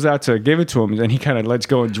goes out to give it to him, and then he kind of lets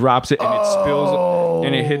go and drops it, and it spills,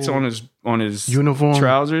 and it hits on his uniform,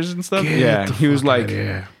 trousers and stuff. He was like,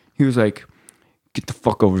 get the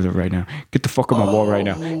fuck over there right now. Get the fuck on my wall right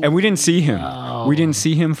now. And we didn't see him. We didn't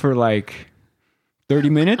see him for like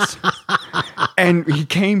 30 minutes. And he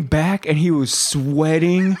came back and he was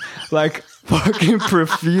sweating like fucking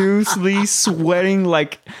profusely, sweating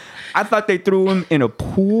like I thought they threw him in a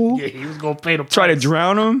pool. Yeah, he was gonna pay the price. Try to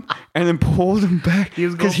drown him and then pulled him back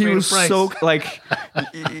because he was soaked. Like,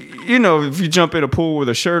 if you jump in a pool with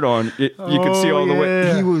a shirt on, you can see all the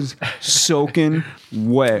way. He was soaking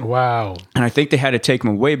wet. Wow. And I think they had to take him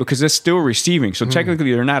away because they're still receiving. So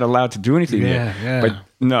technically, they're not allowed to do anything yet. Yeah. But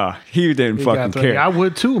no, he didn't fucking care. I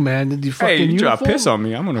would too, man. Did you fucking you drop piss on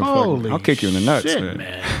me, I'm gonna I'll kick you in the nuts, shit,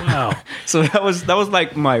 man. Wow. So that was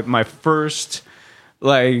like my first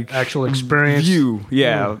like actual experience view.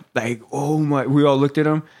 Yeah. Like, oh my, we all looked at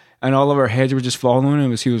him and all of our heads were just following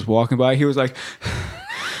him as he was walking by. He was like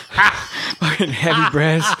fucking heavy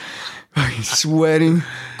breaths, fucking sweating,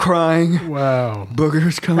 crying. Wow.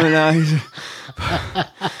 Boogers coming out.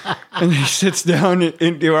 And he sits down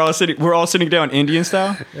and we're all sitting down Indian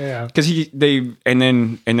style. Yeah. Because and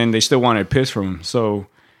then they still wanted piss from him. So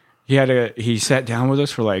he sat down with us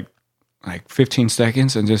for like 15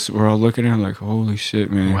 seconds and just we're all looking at him like, holy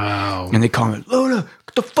shit, man. Wow. And they call him, Luna,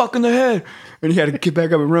 get the fuck in the head. And he had to get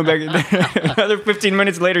back up and run back in there. Another 15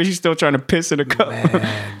 minutes later, he's still trying to piss in a cup.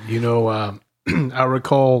 Man, I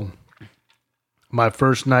recall my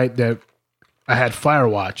first night that I had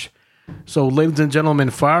Firewatch. So, ladies and gentlemen,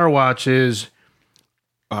 Firewatch is...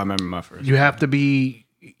 Oh, I remember my first. You have to be...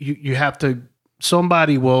 You have to...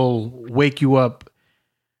 Somebody will wake you up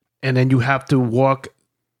and then you have to walk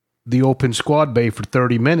the open squad bay for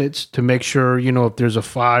 30 minutes to make sure, if there's a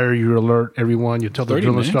fire, you alert everyone. You tell the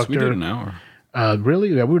drill instructor. We did an hour. Really?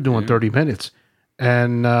 Yeah, we were doing 30 minutes.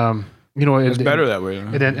 And... it's better that way.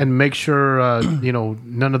 And make sure,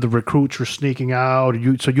 none of the recruits were sneaking out.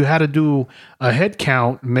 So you had to do a head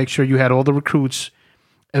count, make sure you had all the recruits,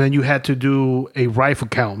 and then you had to do a rifle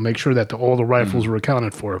count, make sure that all the rifles were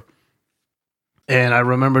accounted for. And I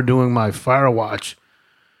remember doing my Firewatch,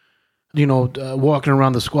 walking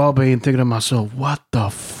around the squad bay and thinking to myself, what the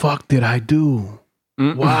fuck did I do?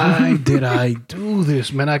 Why did I do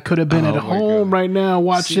this, man? I could have been at home right now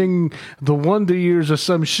watching The Wonder Years or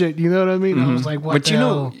some shit. You know what I mean? I was like, what the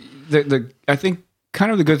hell? I think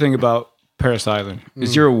kind of the good thing about Paris Island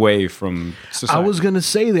is you're away from society. I was going to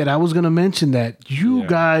say that. I was going to mention that. You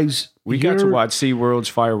guys... We got to watch SeaWorld's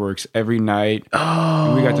fireworks every night. Oh.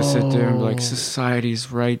 And we got to sit there and be like,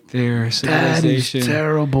 society's right there. Civilization that is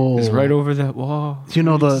terrible. It's right over that wall.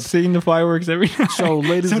 Seeing the fireworks every night. So,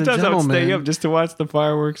 ladies and gentlemen. Sometimes I would stay up just to watch the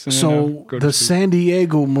fireworks. And so, the San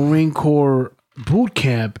Diego Marine Corps boot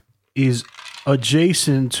camp is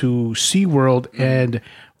adjacent to SeaWorld and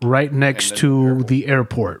right next to the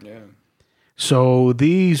airport. Yeah. So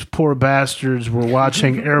these poor bastards were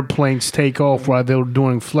watching airplanes take off while they were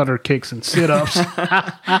doing flutter kicks and sit-ups.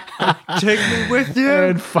 Take me with you.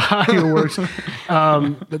 And fireworks.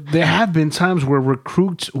 There have been times where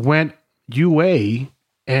recruits went UA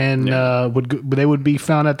and they would be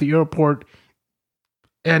found at the airport.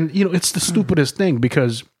 And, it's the stupidest thing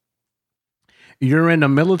because you're in a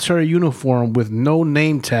military uniform with no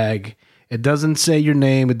name tag. It doesn't say your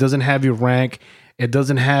name. It doesn't have your rank. It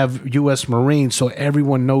doesn't have U.S. Marines, so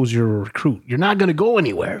everyone knows you're a recruit. You're not going to go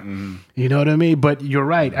anywhere. You know what I mean? But you're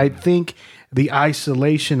right. I think the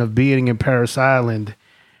isolation of being in Paris Island,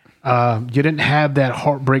 you didn't have that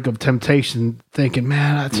heartbreak of temptation thinking,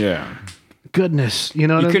 man, goodness. You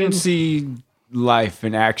know what I mean? You couldn't see life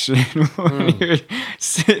in action when you're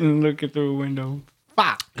sitting looking through a window.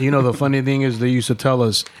 Fuck. You know, the funny thing is they used to tell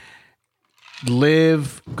us,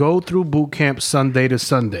 go through boot camp Sunday to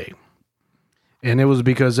Sunday. And it was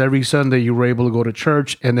because every Sunday you were able to go to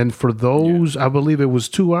church. And then for those, I believe it was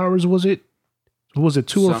 2 hours, was it? Was it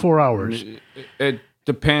 2 or 4 hours? It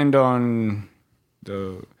depend on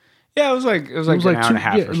the... Yeah, it was like an hour and a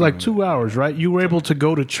half. Yeah, it was like 2 hours, right? You were able to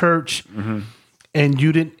go to church and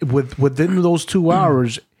you didn't... Within those 2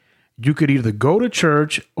 hours, you could either go to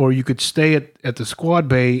church or you could stay at the squad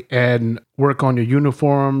bay and work on your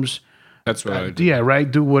uniforms. That's what I did. Yeah, right.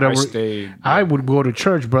 Do whatever. I would go to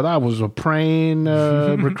church, brother. I was a praying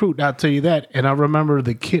recruit. I'll tell you that. And I remember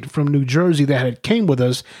the kid from New Jersey that had came with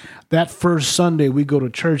us. That first Sunday, we go to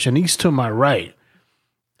church, and he's to my right,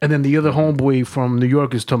 and then the other homeboy from New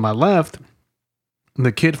York is to my left. And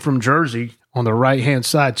the kid from Jersey on the right hand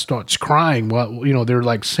side starts crying. Well, they're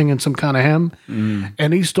like singing some kind of hymn,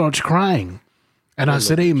 and he starts crying. And I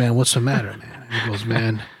said, "Hey, man, what's the matter, man?" And he goes,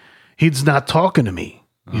 "Man, he's not talking to me."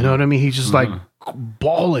 You know what I mean? He's just like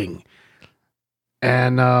bawling.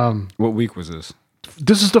 And what week was this?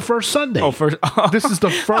 This is the first Sunday. This is the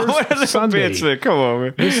first Sunday. Come on,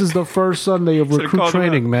 man. This is the first Sunday of recruit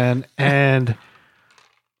training, man. And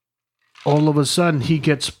all of a sudden, he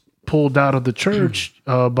gets pulled out of the church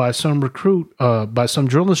by some recruit, by some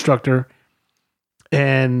drill instructor.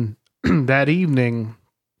 And that evening,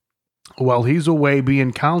 while he's away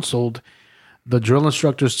being counseled, the drill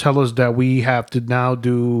instructors tell us that we have to now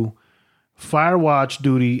do fire watch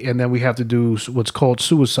duty, and then we have to do what's called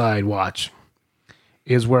suicide watch.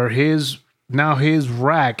 Is where his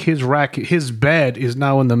bed is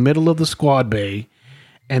now in the middle of the squad bay,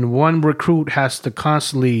 and one recruit has to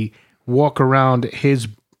constantly walk around his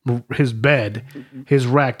bed, his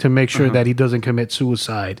rack, to make sure that he doesn't commit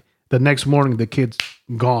suicide. The next morning, the kid's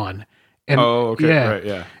gone. And, okay, yeah. Right,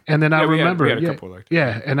 yeah. And then I remember, we had a couple like that.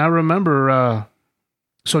 Yeah, and I remember.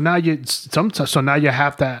 So now you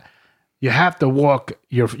have to walk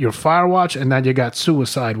your fire watch, and then you got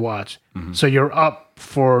suicide watch. So you're up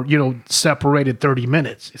for separated 30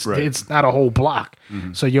 minutes. It's not a whole block.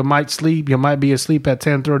 So you might sleep. You might be asleep at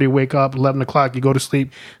 10:30. Wake up 11 o'clock. You go to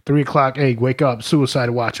sleep 3 o'clock. Hey, wake up.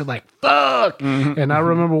 Suicide watch. You're like fuck. And I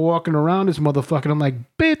remember walking around this motherfucker. I'm like,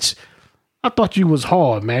 bitch. I thought you was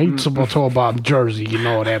hard, man. You supposed to talk about Jersey,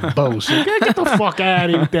 that bullshit. Get the fuck out of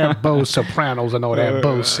here with that bull Sopranos and all that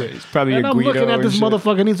bullshit. It's probably and a I'm Guido looking at this shit.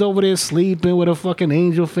 motherfucker, and he's over there sleeping with a fucking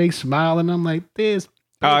angel face smiling. I'm like, this. He's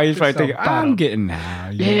probably thinking, I'm getting now.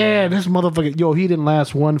 Yeah, this motherfucker. He didn't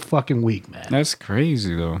last one fucking week, man. That's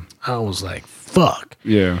crazy, though. I was like, fuck.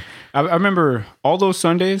 Yeah. I remember all those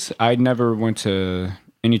Sundays, I never went to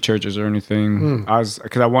any churches or anything. Because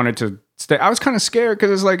I wanted to stay. I was kind of scared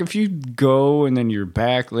because it's like if you go and then you're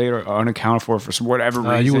back later unaccounted for whatever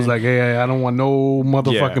reason. You was like, hey, I don't want no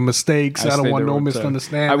motherfucking mistakes. I don't want no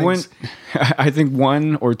misunderstandings. I went, I think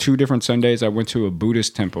 1 or 2 different Sundays I went to a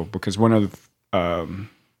Buddhist temple because one of a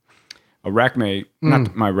rackmate,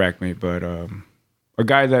 not my rackmate, but a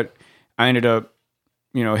guy that I ended up,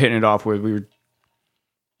 hitting it off with.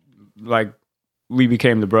 We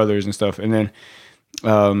became the brothers and stuff. And then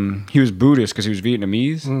he was Buddhist because he was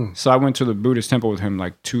Vietnamese. So I went to the Buddhist temple with him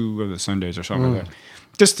like 2 of the Sundays or something like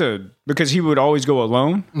that. Because he would always go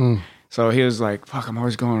alone. So he was like, fuck, I'm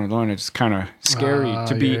always going alone. It's kind of scary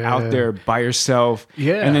to be out there by yourself.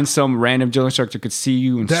 Yeah. And then some random drill instructor could see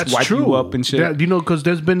you and swipe you up and shit. Because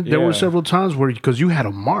there were several times because you had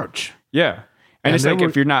a march. Yeah. And it's like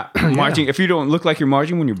if you're not marching, if you don't look like you're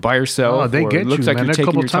marching when you're by yourself, they get looks you, like man. you're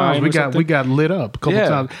taking your time. We got lit up a couple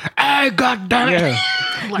times. Hey, goddamn it!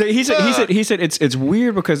 He said it's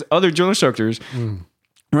weird because other drill instructors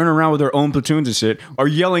running around with their own platoons and shit are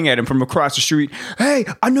yelling at him from across the street. Hey,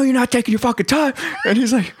 I know you're not taking your fucking time. And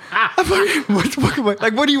he's like, what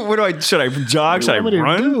do I should I jog? Should I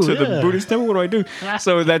run to the Buddhist temple? What do I do?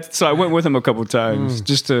 So I went with him a couple times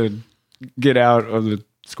just to get out of the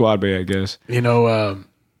squad bay, I guess. And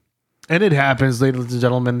it happens, ladies and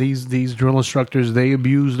gentlemen. These drill instructors, they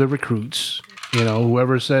abuse the recruits.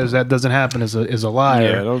 Whoever says that doesn't happen is a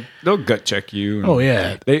liar. Yeah, they'll gut check you. Oh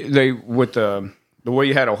yeah, they with the way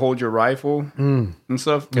you had to hold your rifle and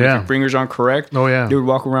stuff. If your fingers aren't correct. Oh yeah, they would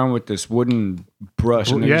walk around with this wooden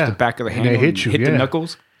brush and then use the back of the hand and they hit you, hit the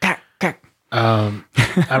knuckles. Cack, cack.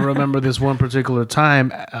 I remember this one particular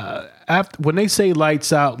time. When they say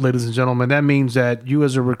lights out, ladies and gentlemen, that means that you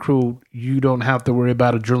as a recruit, you don't have to worry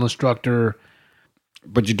about a drill instructor.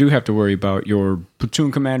 But you do have to worry about your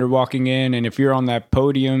platoon commander walking in, and if you're on that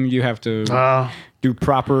podium, you have to do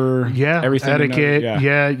proper everything. Etiquette.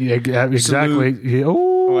 Yeah, exactly. Yeah.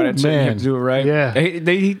 Oh, man. You have to do it right. Yeah.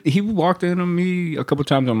 He walked in on me a couple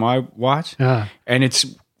times on my watch, and it's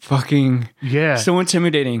fucking so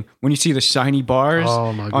intimidating when you see the shiny bars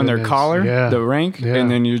on their collar, the rank, and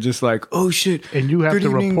then you're just like, oh shit. And you have Good to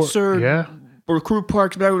evening, report. sir. Yeah. Recruit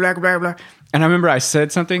Parks, blah, blah, blah, blah. And I remember I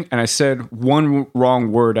said something, and I said one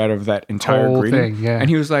wrong word out of that entire Whole greeting. thing, yeah. And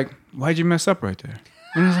he was like, why'd you mess up right there?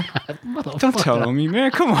 And I was like, don't tell on me,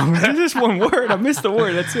 man. Come on, man. Just one word. I missed the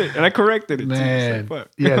word. That's it. And I corrected it. Man. Like,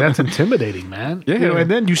 yeah, that's intimidating, man. Yeah. You know, and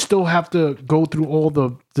then you still have to go through all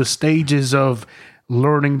the stages of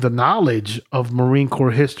learning the knowledge of Marine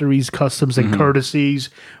Corps histories, customs, and courtesies,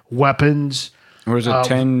 weapons. Or is it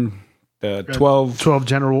 10... 12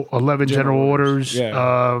 11 general orders.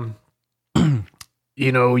 Yeah.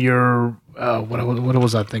 You know, your what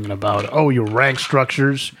was I thinking about? Oh, your rank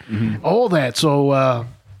structures, all that. So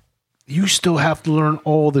you still have to learn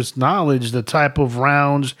all this knowledge, the type of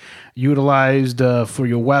rounds utilized for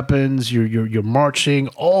your weapons, your marching,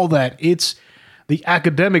 all that. It's the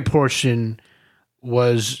academic portion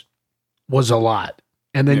was a lot,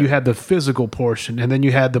 and then you had the physical portion, and then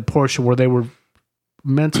you had the portion where they were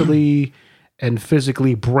mentally and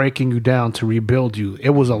physically breaking you down to rebuild you. It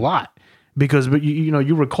was a lot because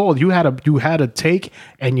you recall you had to take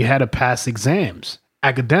and you had to pass exams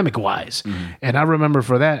academic wise. And I remember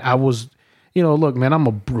for that I was, look, man, I'm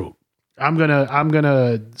a brute. I'm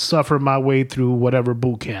gonna suffer my way through whatever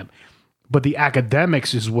boot camp. But the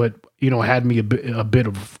academics is what had me a bit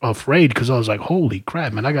of afraid, because I was like, holy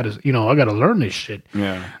crap, man, I gotta learn this shit.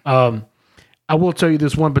 Yeah. I will tell you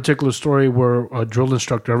this one particular story where a drill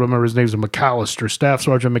instructor, I remember his name's McAllister, Staff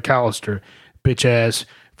Sergeant McAllister, bitch ass.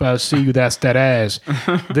 If I see you, that's that ass.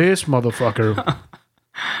 This motherfucker.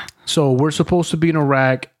 So we're supposed to be in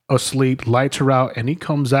Iraq, asleep, lights are out, and he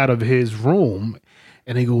comes out of his room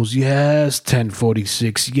and he goes, yes,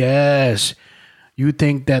 1046, yes. You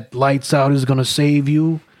think that lights out is going to save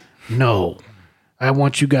you? No. I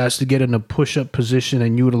want you guys to get in a push-up position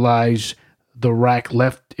and utilize the rack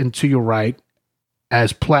left and to your right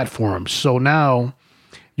as platforms. So now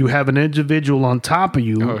you have an individual on top of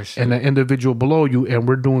you and an individual below you, and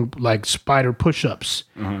we're doing like spider push-ups,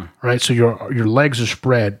 right? So your legs are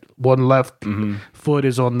spread. One left foot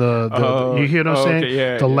is on the you hear what I'm saying?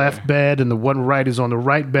 Okay, the left bed, and the one right is on the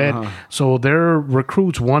right bed. So they're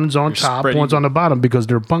recruits. One's on top, one's on the bottom, because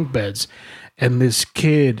they're bunk beds. And this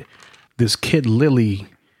kid Lily,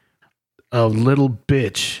 a little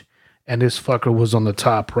bitch, and this fucker was on the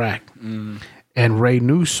top rack. And Ray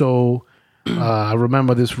Nusso, I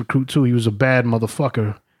remember this recruit too. He was a bad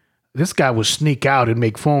motherfucker. This guy would sneak out and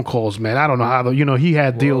make phone calls, man. I don't know how, he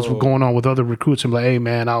had deals going on with other recruits. I'm like, hey,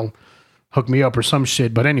 man, I'll hook me up or some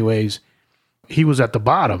shit. But anyways, he was at the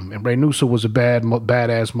bottom, and Ray Nusso was a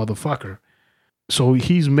badass motherfucker. So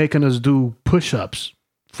he's making us do push-ups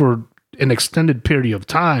for an extended period of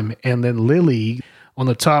time. And then Lily on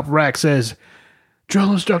the top rack says,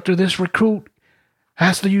 drill instructor, this recruit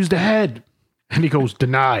has to use the head. And he goes,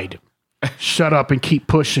 denied. Shut up and keep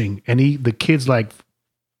pushing. And the kid's like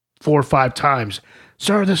 4 or 5 times,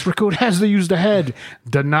 sir, this recruit has to use the head.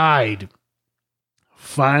 Denied.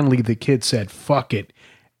 Finally, the kid said, fuck it,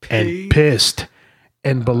 and pissed.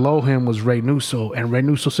 And below him was Ray Nusso. And Ray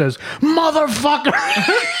Nusso says, motherfucker,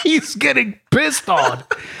 he's getting pissed on.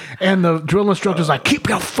 And the drill instructor's like, keep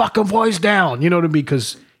your fucking voice down. You know what I mean?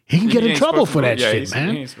 Because he can get in trouble for that shit,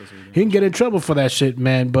 man. He can get in trouble for that shit,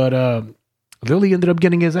 man. But Lily ended up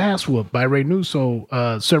getting his ass whooped by Ray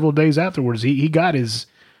Nusso several days afterwards. He got his,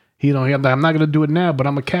 I'm not going to do it now, but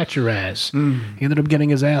I'm going to catch your ass. He ended up getting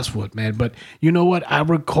his ass whooped, man. But you know what? I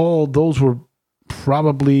recall those were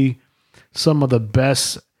probably some of the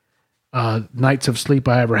best nights of sleep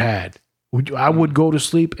I ever had. I would go to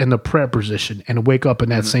sleep in the prayer position and wake up in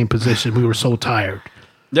that same position. We were so tired.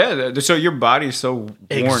 Yeah, so your body's so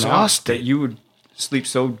worn out that you would sleep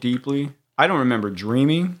so deeply. I don't remember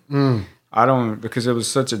dreaming. I don't, because it was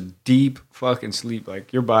such a deep fucking sleep.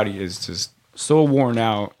 Like, your body is just so worn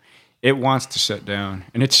out. It wants to shut down,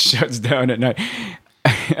 and it shuts down at night.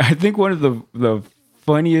 I think one of the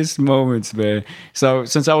funniest moments, man. So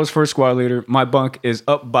since I was first squad leader, my bunk is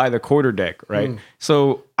up by the quarterdeck, right?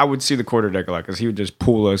 So I would see the quarterdeck a lot, because he would just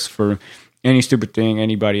pull us for any stupid thing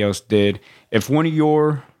anybody else did. If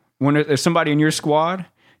if somebody in your squad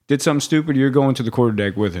did something stupid, you're going to the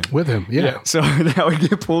quarterdeck with him. With him, yeah. So I would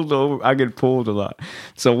get pulled over. I get pulled a lot.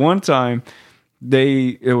 So one time,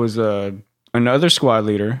 it was another squad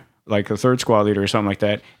leader, like a third squad leader or something like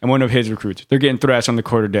that, and one of his recruits. They're getting thrashed on the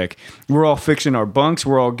quarterdeck. We're all fixing our bunks.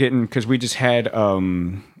 We're all getting, because we just had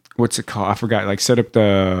what's it called? I forgot. Like set up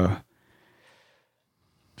the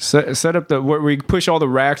where we push all the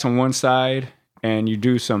racks on one side. And you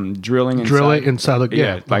do some drilling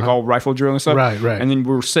inside. Like all rifle drill and stuff. Right. And then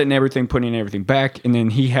we're setting everything, putting everything back. And then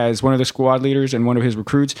he has one of the squad leaders and one of his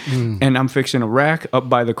recruits. And I'm fixing a rack up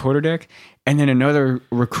by the quarterdeck. And then another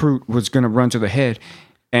recruit was going to run to the head.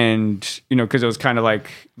 And, because it was kind of like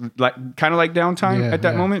downtime at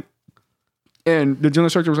that moment. And the drill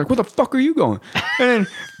instructor was like, "Where the fuck are you going?" And then,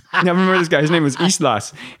 I remember this guy, his name was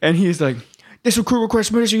Islas. And he's like, "This recruit requests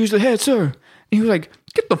permission to use the head, sir." And he was like,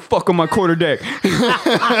 "Get the fuck on my quarterdeck."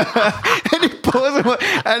 And he pulls him up,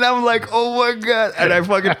 and I'm like, "Oh my God." And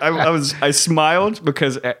I smiled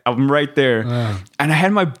because I'm right there. And I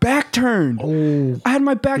had my back turned. Oh. I had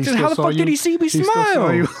my back turned. How the fuck did he see me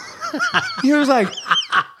smile? He was like,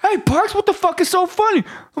 "Hey, Parks, what the fuck is so funny?"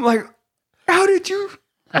 I'm like, "How did you?"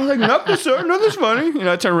 I was like, "Nothing, sir. Nothing's funny."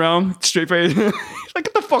 I turn around, straight face. He's like,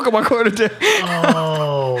 "Get the fuck on my quarterdeck."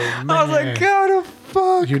 Oh, man. I was like, "God, the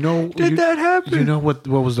fuck did that happen?" You know what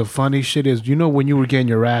was the funny shit is, when you were getting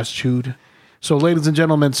your ass chewed? So, ladies and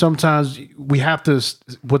gentlemen, sometimes we have to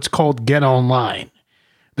what's called get online.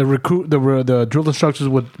 The drill instructors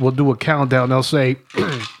will do a countdown. They'll say,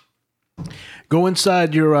 go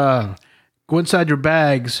inside your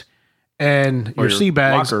bags and your sea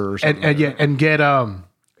bags and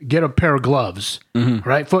get a pair of gloves,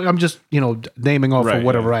 right? I'm just naming off of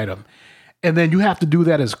whatever item. And then you have to do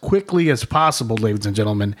that as quickly as possible, ladies and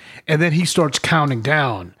gentlemen. And then he starts counting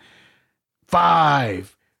down.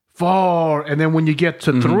 5, 4. And then when you get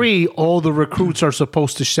to 3, all the recruits are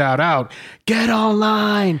supposed to shout out, "Get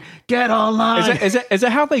online, get online." Is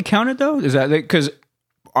that how they count it, though? Is that because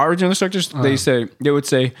our drill instructors, they would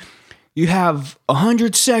say, "You have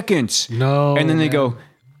 100 seconds." No. And then they go,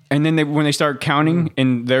 and then when they start counting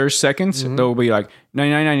in their seconds, they'll be like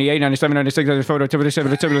 99, 98, 97, 96, 94,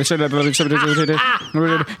 97,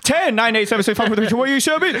 10, 9, 8, 7, 6, 5, 4, 3, 2, 1, you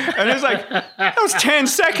should be. And it's like, that was 10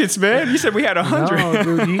 seconds, man. You said we had 100.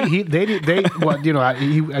 No, dude,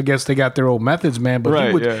 I guess they got their old methods, man.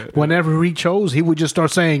 But whenever he chose, he would just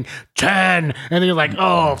start saying 10, and then you're like,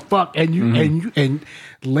 "Oh fuck!" And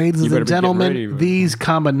ladies and gentlemen, these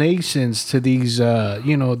combinations to these,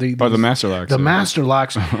 the master locks. The master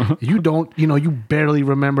locks, you barely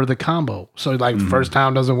remember the combo. So like first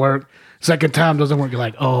time doesn't work, second time doesn't work. You're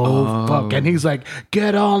like, oh fuck, and he's like,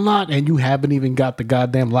 "Get online," and you haven't even got the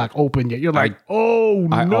goddamn lock open yet. You're like, no.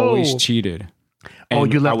 I always cheated.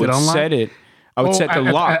 And you left it online? I would set the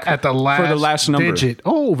lock at the last for the last number. Digit.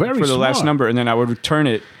 Oh, very for the smart. last number, and then I would return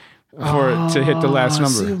it to hit the last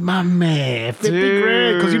number. See, my man, 50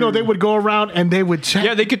 grand, because they would go around and they would check.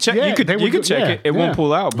 Yeah, they could check. You could check it. It won't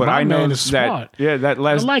pull out. But I know that. Yeah, that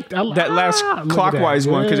last clockwise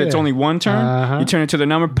one, because it's only one turn. You turn it to the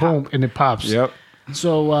number, boom, and it pops. Yep.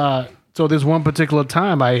 So there's one particular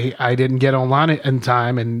time I didn't get online in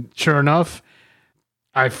time, and sure enough,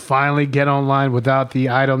 I finally get online without the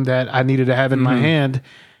item that I needed to have in my hand,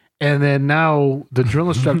 and then now the drill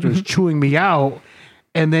instructor is chewing me out.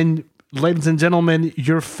 And then, ladies and gentlemen,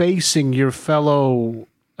 you're facing your fellow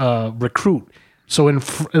recruit. So in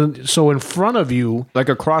front of you, like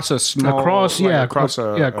across the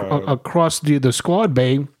squad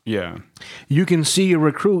bay. Yeah, you can see a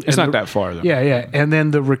recruit. It's not that far though. Yeah, and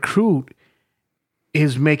then the recruit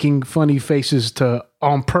is making funny faces to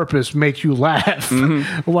on purpose make you laugh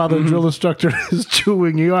while the drill instructor is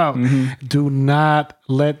chewing you out. Do not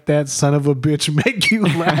let that son of a bitch make you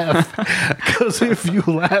laugh, because if you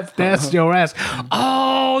laugh, that's your ass.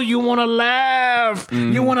 Oh, you want to laugh?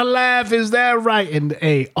 You want to laugh? Is that right? And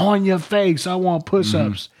hey, on your face, I want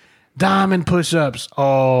push-ups, diamond push-ups.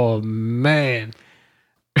 Oh man,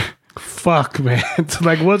 fuck man. It's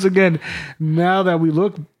like, once again, now that we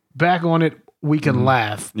look back on it, we can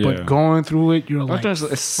laugh, but going through it, you're like, it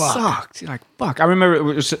sucked. You're like, fuck. I remember it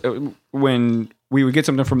was when we would get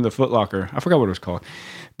something from the Foot Locker. I forgot what it was called,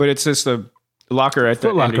 but it's just a locker at the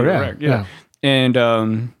end of your rack. Yeah. And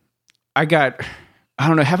I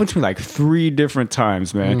don't know, it happened to me like 3 different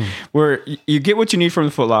times, man, where you get what you need from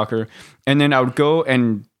the Foot Locker, and then I would go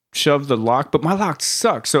and shove the lock, but my lock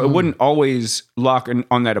sucked, so it wouldn't always lock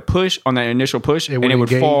on that initial push, and it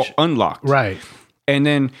would fall unlocked. Right. And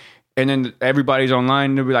then everybody's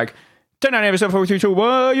online, and they'll be like, 10, 9, 8, 7, 4, 3, 2,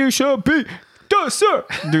 1, you should be, sir.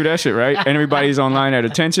 Do that shit, right? And everybody's online at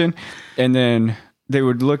attention. And then they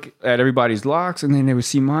would look at everybody's locks, and then they would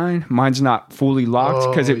see mine. Mine's not fully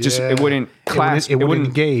locked because it wouldn't clasp. It wouldn't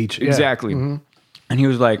engage. Exactly. Yeah. And he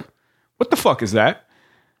was like, "What the fuck is that?"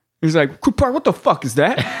 He was like, "Park, what the fuck is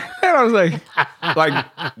that?" And I was like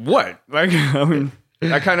what? Like, I mean,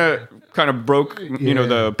 I kind of broke,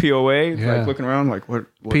 the POA. Like looking around, like what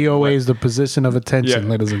POA is the position of attention,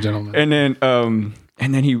 ladies and gentlemen.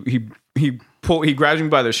 And then he grabs me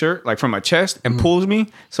by the shirt, like from my chest, and pulls me.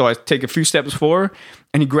 So I take a few steps forward,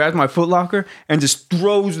 and he grabs my Foot Locker and just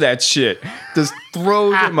throws that shit. Just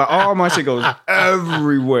throws it. All my shit goes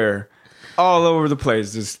everywhere, all over the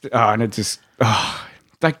place.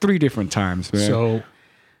 Like 3 different times, man. So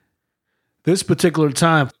this particular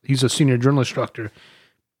time, he's a senior drill instructor,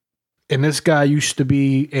 and this guy used to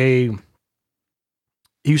be in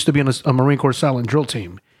a Marine Corps silent drill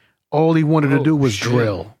team. All he wanted to do was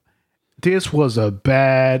drill. This was a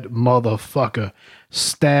bad motherfucker.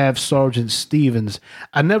 Staff Sergeant Stevens.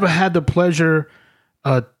 I never had the pleasure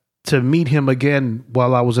to meet him again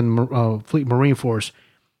while I was in Fleet Marine Force.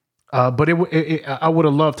 But I would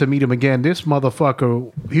have loved to meet him again. This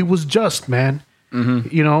motherfucker, he was just, man.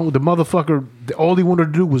 Mm-hmm. The motherfucker, all he wanted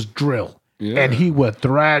to do was drill. Yeah. And he would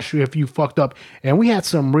thrash you if you fucked up. And we had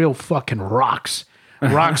some real fucking rocks.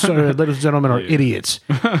 Rocks, ladies and gentlemen, are idiots.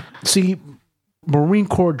 See, Marine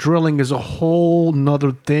Corps drilling is a whole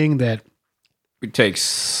nother thing that it takes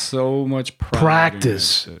so much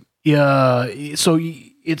practice. Yeah, so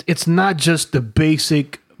it's not just the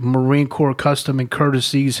basic Marine Corps custom and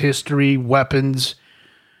courtesies, history, weapons,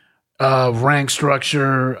 rank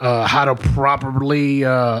structure, how to properly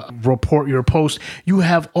report your post. You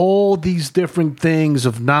have all these different things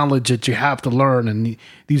of knowledge that you have to learn in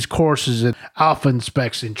these courses, and Alpha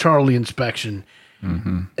inspection, Charlie inspection.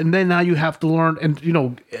 Mm-hmm. And then now you have to learn, and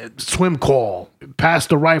swim call, pass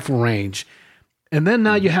the rifle range. And then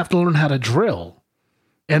now you have to learn how to drill.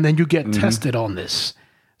 And then you get tested on this.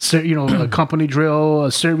 So, a company drill,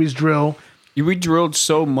 a series drill. We drilled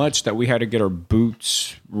so much that we had to get our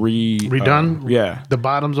boots redone. Yeah. The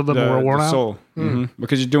bottoms of them were worn out. Sole.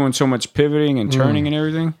 Because you're doing so much pivoting and turning and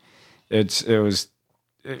everything.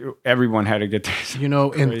 Everyone had to get this.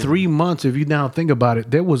 In 3 months, if you now think about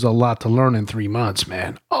it, there was a lot to learn in 3 months,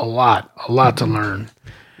 man. A lot to learn.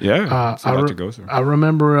 Yeah. It's a lot to go through. I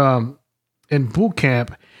remember in boot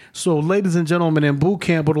camp. So, ladies and gentlemen, in boot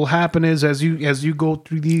camp, what will happen is as you go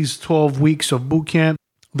through these 12 weeks of boot camp,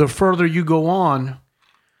 the further you go on,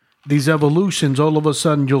 these evolutions, all of a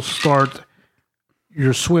sudden you'll start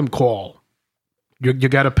your swim call. You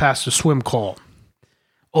got to pass the swim call.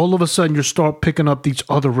 All of a sudden you start picking up these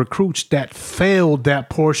other recruits that failed that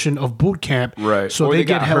portion of boot camp. Right. So they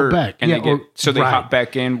get held back. And they hop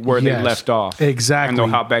back in where they left off. Exactly. And they'll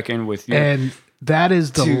hop back in with you. And that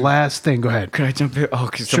is the last thing. Go ahead. Could I jump in? Oh,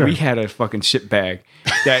 so we had a fucking shit bag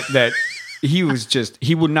that he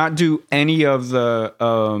would not do any of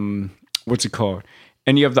the what's it called?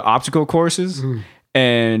 Any of the obstacle courses.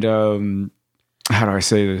 And how do I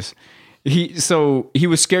say this? He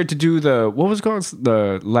was scared to do what was it called,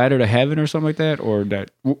 the ladder to heaven or something like that, or that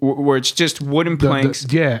where it's just wooden planks,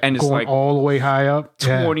 and it's going like all the way high up,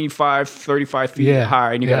 25, 35 feet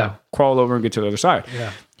high, and you gotta crawl over and get to the other side.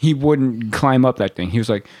 Yeah. He wouldn't climb up that thing. He was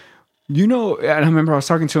like, and I remember I was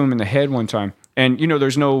talking to him in the head one time, and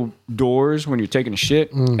there's no doors when you're taking a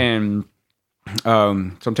shit, and so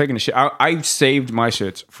I'm taking a shit. I saved my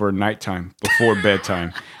shits for nighttime before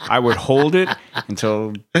bedtime. I would hold it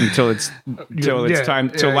until it's time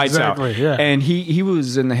till lights out. Yeah. And he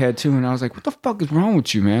was in the head too, and I was like, "What the fuck is wrong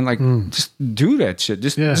with you, man? Like, just do that shit.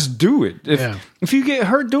 Just do it. If you get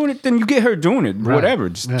hurt doing it, then you get hurt doing it. Right. Whatever.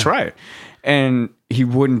 Just try it." And he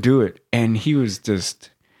wouldn't do it, and he was just,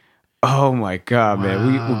 oh my god, man.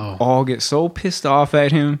 We would all get so pissed off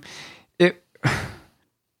at him.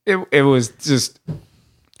 It was just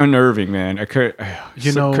unnerving, man. I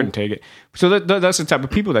couldn't take it. So that's the type of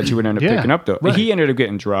people that you would end up picking up, though. Right. He ended up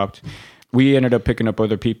getting dropped. We ended up picking up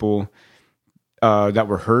other people that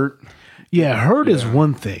were hurt. Yeah, hurt is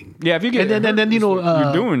one thing. Yeah, if you get and then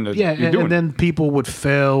you're doing it. And then people would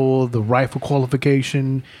fail the rifle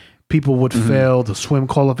qualification. People would fail the swim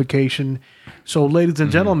qualification. So, ladies and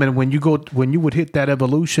gentlemen, when you would hit that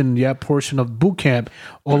evolution, that portion of boot camp,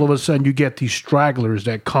 all of a sudden you get these stragglers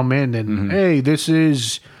that come in and, hey,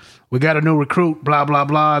 we got a new recruit, blah, blah,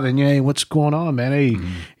 blah. Then, hey, what's going on, man? Hey,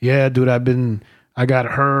 yeah, dude, I got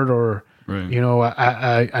hurt, or,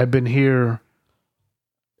 I've been here.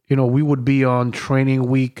 We would be on training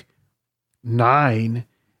week 9,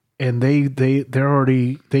 and they've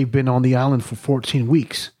been on the island for 14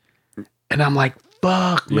 weeks. And I'm like,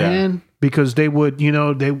 fuck, man. Because they would,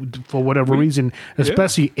 for whatever reason,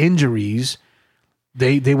 especially injuries,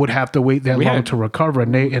 they would have to wait that long to recover,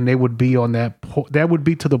 and they would be on that. That would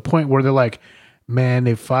be to the point where they're like, man,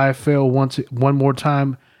 if I fail one more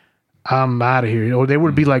time, I'm out of here. Or they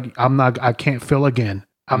would be like, I can't fail again.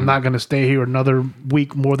 I'm not going to stay here another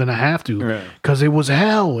week more than I have to, because it was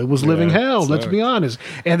hell. It was living hell. Let's be honest.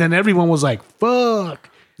 And then everyone was like, fuck.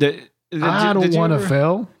 I don't want to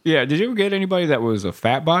fail. Yeah. Did you ever get anybody that was a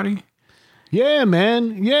fat body? Yeah,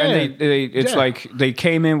 man. Yeah. And it's like they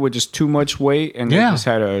came in with just too much weight, and they just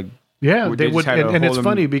had a they would, and it's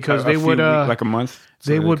funny because they would like a month.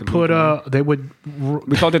 So they would put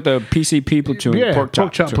we called it the PCP platoon. Yeah, pork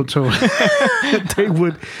chop platoon.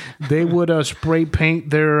 they would spray paint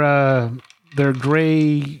their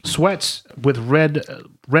gray sweats with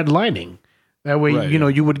red lining. That way,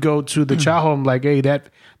 you would go to the chow home like, hey,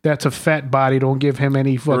 that's a fat body. Don't give him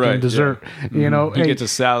any fucking dessert. Yeah. He gets a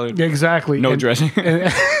salad. Exactly. No dressing.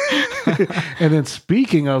 And then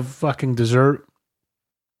speaking of fucking dessert,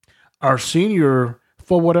 our senior,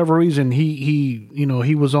 for whatever reason,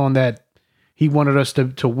 he was on that. He wanted us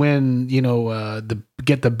to win,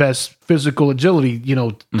 get the best physical agility,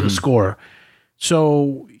 to score.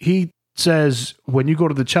 So he says, when you go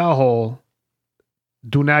to the chow hall,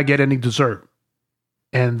 do not get any dessert.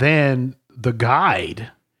 And then the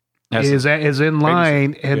guide is in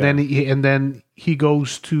line, and then he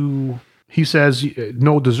goes to, he says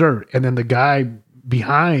no dessert, and then the guy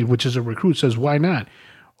behind, which is a recruit, says, why not?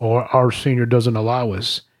 Or our senior doesn't allow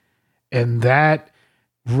us. And that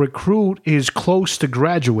recruit is close to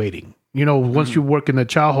graduating. Once you work in the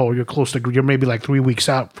chow hall, you're maybe like 3 weeks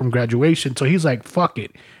out from graduation. So he's like, fuck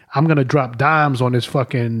it, I'm gonna drop dimes on this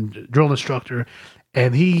fucking drill instructor.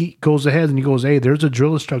 And he goes ahead and he goes, hey, there's a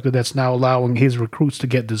drill instructor that's now allowing his recruits to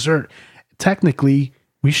get dessert. Technically,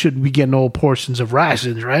 we should be getting all portions of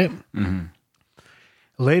rations, right? Mm-hmm.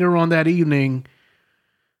 Later on that evening,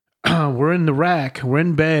 we're in the rack, we're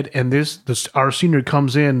in bed, and our senior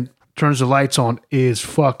comes in, turns the lights on, is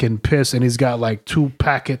fucking pissed, and he's got like 2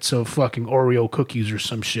 packets of fucking Oreo cookies or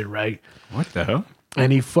some shit, right? What the hell?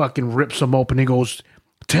 And he fucking rips them open. He goes,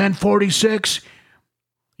 1046.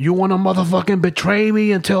 You want to motherfucking betray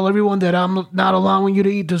me and tell everyone that I'm not allowing you to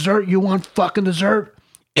eat dessert? You want fucking dessert?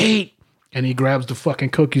 Eat. And he grabs the fucking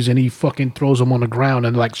cookies and he fucking throws them on the ground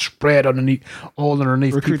and like spread underneath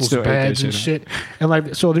people's beds and shit. And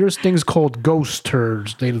like, so there's things called ghost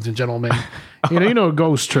turds, ladies and gentlemen. You know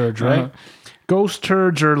ghost turds, right? Uh-huh. Ghost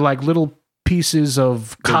turds are like little pieces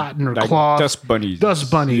of cotton or like cloth. Dust bunnies.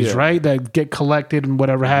 Yeah. Right? That get collected and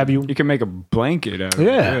whatever have you. You can make a blanket out of it.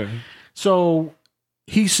 Yeah. So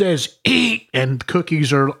he says, eat, and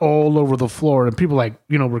cookies are all over the floor. And people like,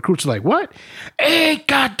 recruits are like, what? Eat,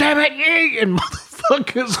 goddammit, eat! And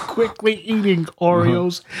motherfuckers quickly eating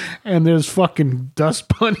Oreos. And there's fucking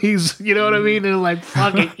dust bunnies, you know what I mean? And they're like,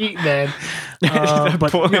 fucking eat, man.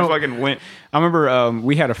 But fucking went. I remember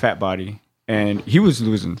we had a fat body, and he was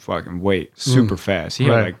losing fucking weight super fast. He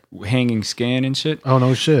had like hanging skin and shit. Oh,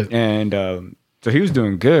 no shit. And so he was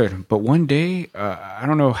doing good, but one day, I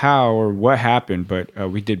don't know how or what happened, but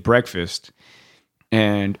we did breakfast,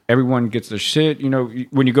 and everyone gets their shit.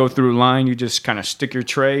 When you go through line, you just kind of stick your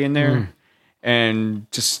tray in there,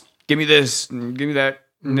 and just give me this, and give me that,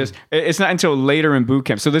 and this. It's not until later in boot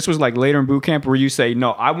camp. So this was like later in boot camp where you say,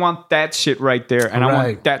 no, I want that shit right there, and I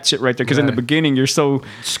want that shit right there. Because in the beginning, you're so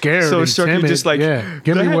scared, so struck, you're just like,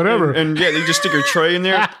 give me whatever. And you just stick your tray in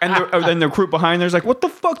there, and then the recruit behind there's like, what the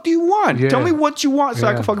fuck do you want? Yeah. Tell me what you want so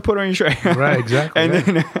I can fucking put it on your tray. Right, exactly. And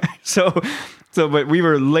then, but we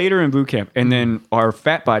were later in boot camp, and then our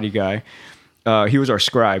fat body guy, he was our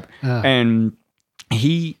scribe, and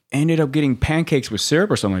he ended up getting pancakes with syrup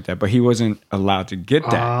or something like that, but he wasn't allowed to get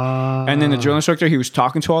that. And then the drill instructor, he was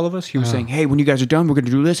talking to all of us. He was saying, hey, when you guys are done, we're going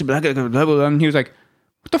to do this. And he was like,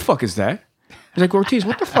 what the fuck is that? I was like, Ortiz,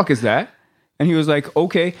 what the fuck is that? And he was like,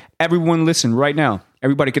 okay, everyone listen right now.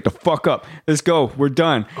 Everybody get the fuck up. Let's go. We're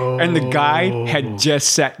done. And the guide had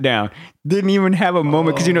just sat down. Didn't even have a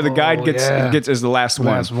moment because, the guide gets as the last one.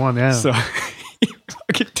 Last one, yeah. So he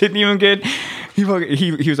didn't even get... He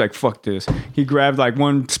was like, fuck this. He grabbed like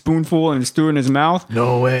one spoonful and threw it in his mouth.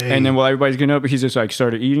 No way. And then while everybody's getting up, he just like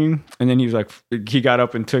started eating. And then he was like, he got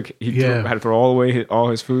up and had to throw all away all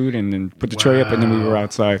his food and then put the tray up. And then we were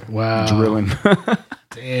outside drilling.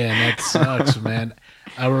 Damn, that sucks, man.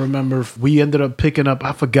 I remember we ended up picking up,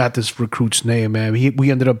 I forgot this recruit's name, man. We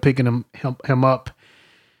ended up picking him up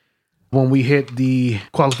when we hit the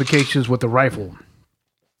qualifications with the rifle,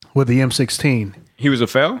 with the M16. He was a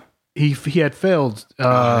fail? he had failed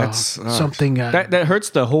something. That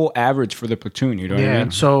hurts the whole average for the platoon. You know what I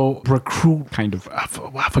mean? So recruit Kind of. I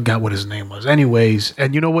forgot what his name was. Anyways,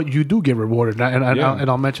 and you know what? You do get rewarded, and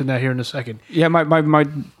I'll mention that here in a second. Yeah, my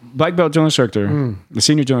black belt drill instructor, the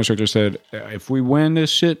senior drill instructor, said if we win this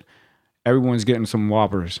shit, everyone's getting some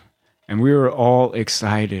Whoppers. And we were all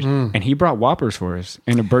excited. And he brought Whoppers for us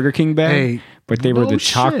in a Burger King bag, but they were the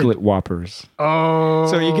chocolate Whoppers. Oh.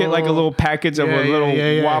 So you get like a little package of a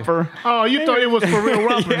little Whopper. Oh, you thought it was for real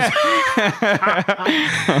Whoppers.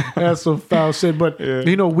 That's some foul shit. But,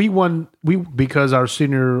 you know, we won, because our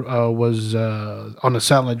senior was on the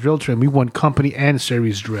satellite drill train, we won company and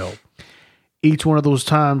series drill. Each one of those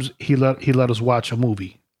times, he let us watch a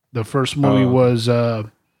movie. The first movie was...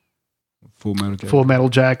 Full Metal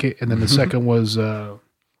Jacket, and then the second was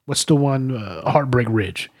what's the one? Heartbreak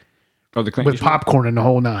Ridge. Oh, the with popcorn and the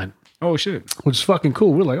whole nine. Oh shit! Which is fucking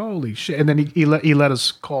cool. We're like, holy shit! And then he let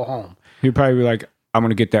us call home. He'd probably be like, "I'm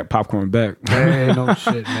gonna get that popcorn back." Hey, no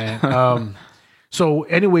shit, man. So,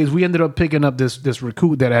 anyways, we ended up picking up this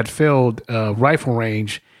recruit that had failed rifle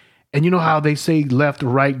range, and you know how they say left,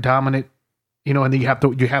 right, dominant, you know, and then you have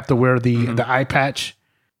to wear the eye patch.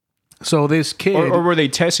 So this kid, or were they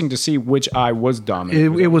testing to see which eye was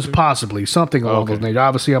dominant? It was possibly something along those nature.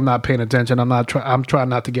 Obviously, I'm not paying attention. I'm trying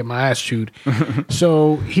not to get my ass chewed.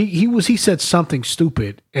 So he said something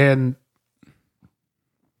stupid, and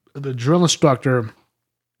the drill instructor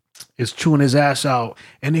is chewing his ass out,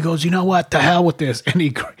 and he goes, "You know what? The hell with this!" And he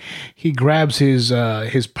grabs his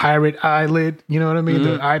pirate eyelid, you know what I mean,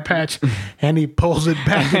 the eye patch, and he pulls it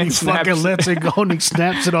back, and he fucking lets it go, and he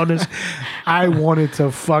snaps it on his. I wanted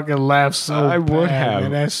to fucking laugh so I would bad,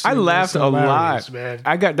 have. man. I laughed a lot, man.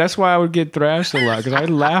 That's why I would get thrashed a lot, because I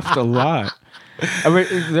laughed a lot. I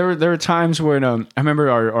mean, there were times when I remember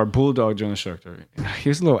our bulldog drill instructor. He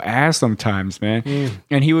was a little ass sometimes, man,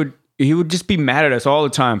 and he would just be mad at us all the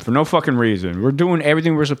time for no fucking reason. We're doing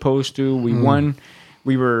everything we're supposed to. We won.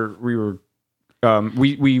 We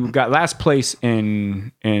got last place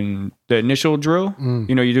in the initial drill.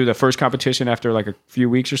 You know, you do the first competition after like a few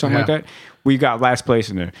weeks or something like that. We got last place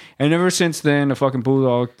in there. And ever since then, the fucking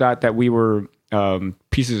bulldog thought that we were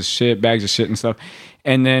pieces of shit, bags of shit and stuff.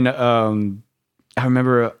 And then I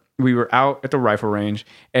remember we were out at the rifle range,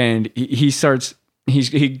 and he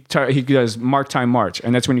does mark time march,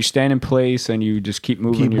 and that's when you stand in place and you just keep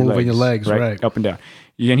moving your legs right up and down.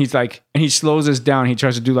 And he's like, and he slows us down. He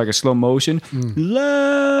tries to do like a slow motion,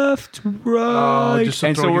 left, right,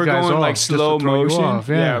 and so we're going like slow motion.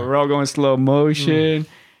 Yeah, we're all going slow motion,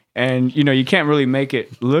 and you know you can't really make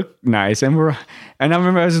it look nice. And I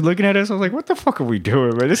remember I was looking at us. I was like, "What the fuck are we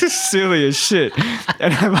doing, man? This is silly as shit."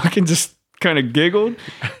 And I fucking just kind of giggled,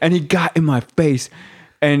 and he got in my face.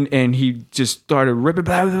 And he just started ripping,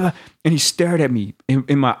 blah, blah, blah, and he stared at me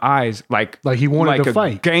in my eyes like he wanted to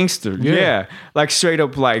fight, gangster, like straight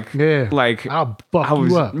up, like I'll fuck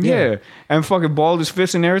you up, and fucking balled his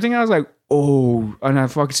fist and everything. I was like, oh, and I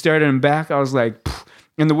fucking stared at him back. I was like, pff.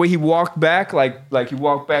 And the way he walked back, like he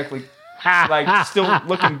walked back, like still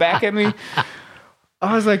looking back at me.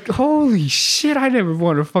 I was like, holy shit! I never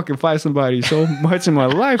wanted to fucking fight somebody so much in my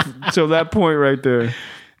life till that point right there.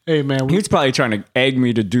 Hey man, he was probably trying to egg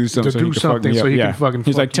me to do something, so he can fucking.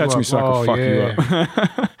 He's like, touch me so I can fuck you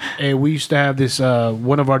up. Hey, we used to have this.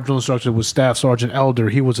 One of our drill instructors was Staff Sergeant Elder.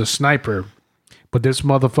 He was a sniper, but this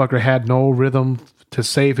motherfucker had no rhythm to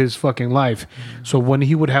save his fucking life. So when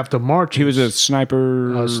he would have to march, he was a sniper,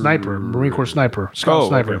 Marine Corps sniper, scout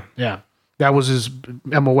sniper. Okay. Yeah, that was his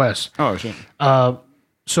MOS. Oh shit.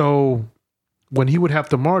 So when he would have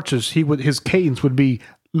to march, his cadence would be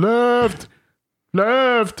left.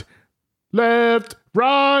 Left,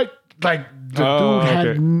 right. Like the dude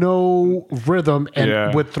had no rhythm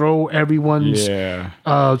and would throw everyone's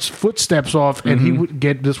footsteps off. And he would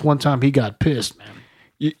get this one time he got pissed, man.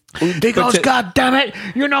 He goes, God damn it!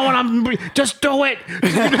 You know what I'm. Just do it.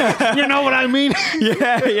 You know what I mean?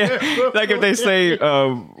 Yeah. Like if they say,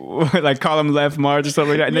 like column left march or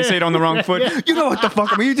something like that, and they say it on the wrong foot. You know what the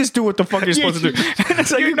fuck I mean? You just do what the fuck you're supposed to do. And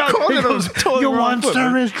it's like you're calling it totally you want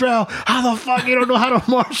service drill? How the fuck you don't know how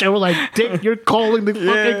to march? And we're like, Dick, you're calling the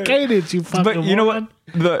fucking cadence. You fucking. But you know what?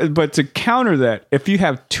 But to counter that, if you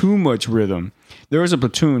have too much rhythm, there was a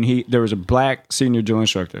platoon. There was a black senior drill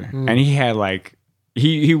instructor, and he had like.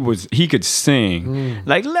 He could sing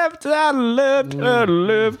like left, left,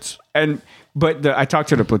 left, and But I talked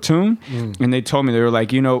to the platoon, and they told me, they were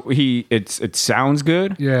like, it sounds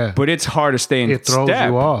good, but it's hard to stay in step. It throws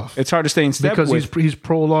you off. It's hard to stay in step because he's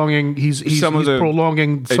prolonging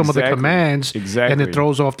prolonging some of the commands, and it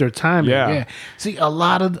throws off their timing. Yeah. See, a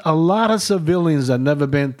lot of civilians that never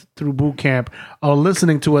been through boot camp are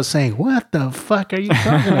listening to us saying, "What the fuck are you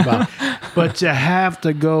talking about?" But you have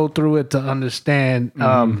to go through it to understand.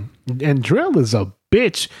 And drill is a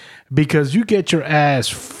bitch because you get your ass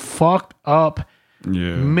fucked up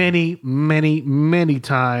many, many, many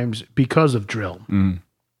times because of drill.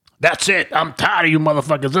 That's it. I'm tired of you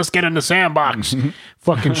motherfuckers. Let's get in the sandbox.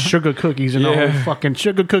 Fucking sugar cookies. Fucking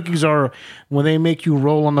sugar cookies are when they make you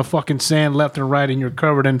roll on the fucking sand left and right and you're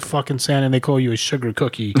covered in fucking sand and they call you a sugar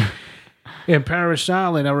cookie. In Parris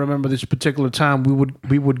Island, I remember this particular time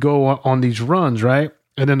we would go on these runs, right?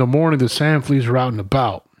 And in the morning, the sand fleas are out and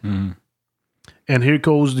about. And here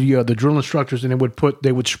goes the drill instructors, and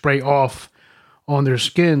they would spray off on their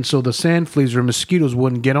skin so the sand fleas or mosquitoes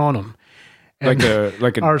wouldn't get on them. And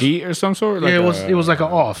like a DEET or some sort. It was like an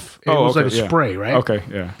off. It was like a spray, right? Okay,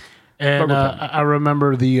 yeah. And I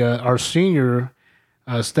remember our senior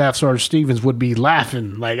Staff Sergeant Stevens would be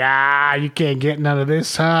laughing like, you can't get none of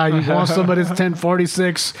this. You want some of this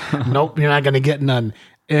 1046? Nope, you're not gonna get none.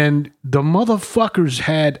 And the motherfuckers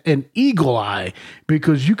had an eagle eye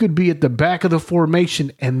because you could be at the back of the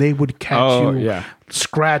formation and they would catch you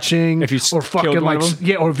scratching if you or fucking like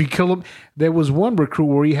or if you kill them. There was one recruit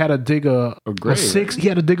where he had to dig a grave. He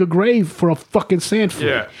had to dig a grave for a fucking sand flea.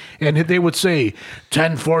 Yeah. And they would say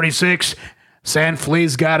 1046 sand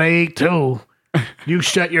fleas gotta eat too. You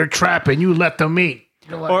shut your trap and you let them eat.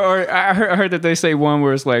 Like, or I heard that they say one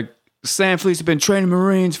where it's like, sand fleas have been training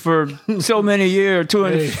Marines for so many years,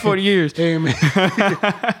 240 years. Hey, man.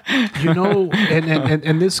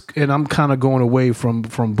 And I'm kind of going away from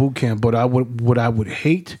boot camp, but what I would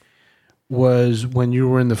hate was when you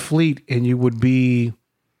were in the fleet and you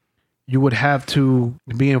would have to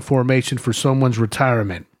be in formation for someone's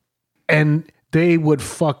retirement. And they would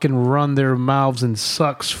fucking run their mouths and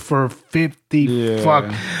sucks for 50 fuck.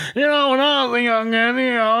 When I was young,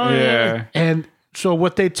 and so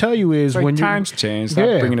what they tell you is when times change,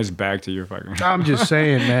 stop bringing us back to your fucking. I'm just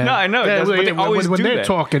saying, man. No, I know. But they always when they're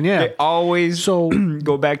talking, they always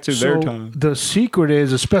go back to their time. The secret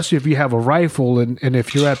is, especially if you have a rifle and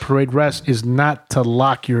if you're at parade rest, is not to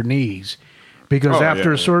lock your knees, because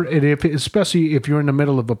after a certain, especially if you're in the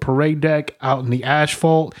middle of a parade deck out in the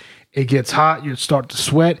asphalt. It gets hot. You start to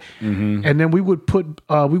sweat, and then we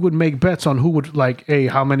would make bets on who would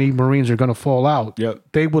how many Marines are going to fall out. Yep.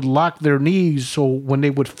 They would lock their knees so when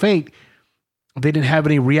they would faint, they didn't have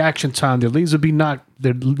any reaction time. Their knees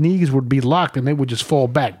would be locked, and they would just fall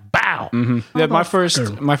back. Bow. Mm-hmm. Yeah,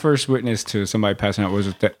 my first witness to somebody passing out was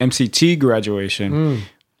at the MCT graduation.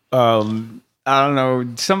 I don't know.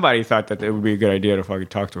 Somebody thought that it would be a good idea to fucking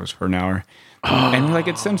talk to us for an hour. And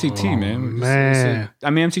it's MCT, man. Man.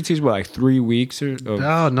 MCT is what, like 3 weeks or?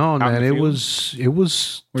 No, man. It was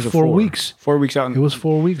 4 weeks. 4 weeks out. It was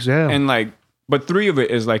 4 weeks, yeah. And but 3 of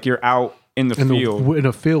it is you're out in the field. In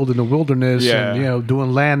a field, in the wilderness, and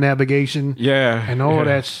doing land navigation. Yeah. And all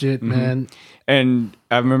that shit, man. And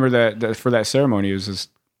I remember that for that ceremony, it was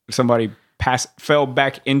just somebody fell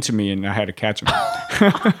back into me and I had to catch him.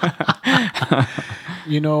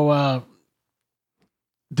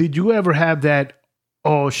 Did you ever have that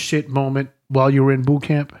oh shit moment while you were in boot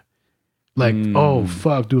camp? Oh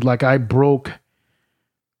fuck, dude! I broke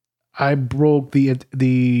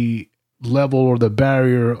the level or the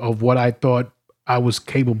barrier of what I thought I was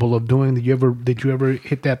capable of doing. Did you ever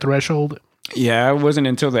hit that threshold? Yeah, it wasn't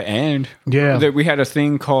until the end. Yeah, we had a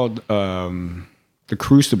thing called the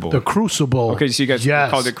Crucible. The Crucible. Okay, so you guys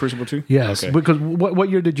called it Crucible too? Yes, okay. Because what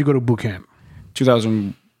year did you go to boot camp?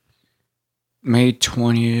 May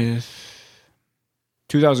 20th,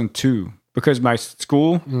 2002. Because my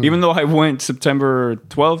school, even though I went September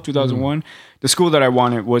 12th, 2001, the school that I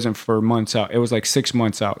wanted wasn't for months out. It was 6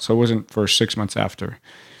 months out. So it wasn't for 6 months after.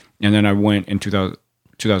 And then I went in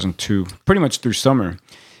 2002, pretty much through summer.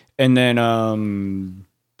 And then,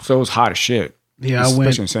 so it was hot as shit. Yeah,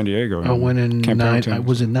 especially in San Diego. I went in,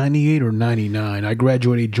 was it 98 or 99? I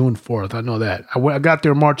graduated June 4th. I know that. I got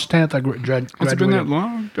there March 10th. I graduated. Has it been that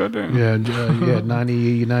long? Goddamn. Yeah,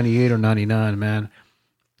 98 or 99, man.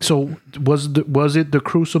 So was it the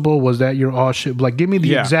Crucible? Was that your all shit? Give me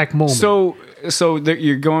the exact moment. So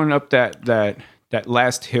you're going up that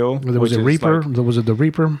last hill. Was it Reaper? Was it the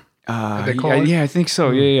Reaper? Yeah, I think so.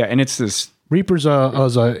 Yeah. And it's this Reaper's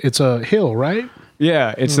it's a hill, right?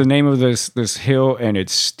 Yeah, it's the name of this hill, and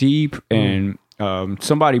it's steep, and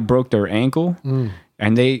somebody broke their ankle,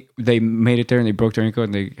 and they made it there and they broke their ankle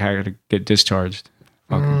and they had to get discharged.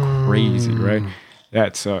 Fucking crazy, right?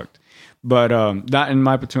 That sucked. But not in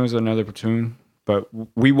my platoon, it was another platoon. But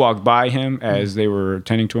we walked by him as they were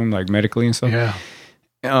attending to him, like medically and stuff. Yeah.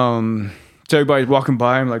 So everybody's walking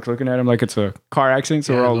by him, like looking at him like it's a car accident.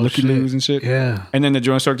 So we're all looky-loos and shit. Yeah. And then the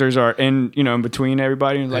drill instructors are in between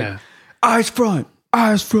everybody and like, eyes front,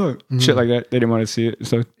 shit like that. They didn't want to see it,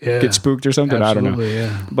 so get spooked or something. Absolutely, I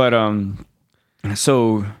don't know. But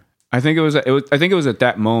so I think it was at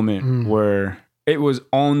that moment where it was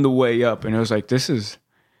on the way up, and it was like, this is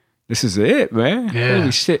it, man. Yeah.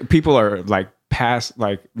 Holy shit! People are like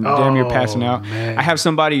damn near passing out. Man. I have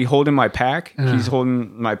somebody holding my pack. He's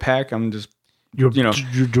holding my pack. I'm just You're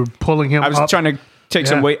pulling him. I was up. trying to take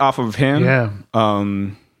some weight off of him. Yeah.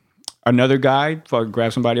 Another guy fucking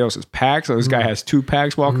grabbed somebody else's pack. So this guy has 2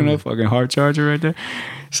 packs walking up, fucking hard charger right there.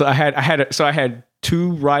 So I had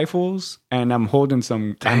 2 rifles, and I'm holding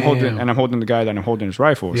I'm holding the guy that I'm holding his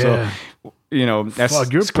rifle. Yeah. So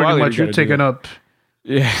that's you're taking up.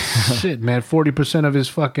 Yeah. Shit, man, 40% of his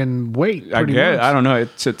fucking weight. I guess. I don't know.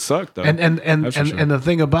 It sucked though. And the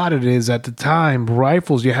thing about it is, at the time,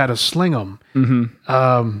 rifles, you had to sling them.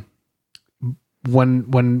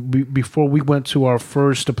 Before we went to our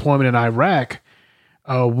first deployment in Iraq,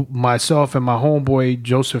 myself and my homeboy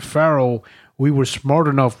Joseph Farrell, we were smart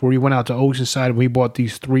enough where we went out to Oceanside and we bought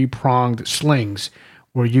these 3-pronged slings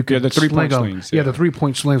where you could the 3-point them. slings. Yeah, the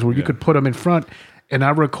 3-point slings where you could put them in front. And I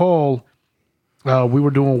recall we were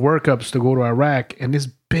doing workups to go to Iraq, and this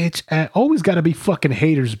bitch always got to be fucking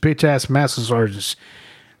haters, bitch ass master sergeants.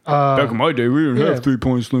 Back in my day, we didn't have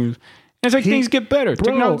 3-point slings. It's like things get better.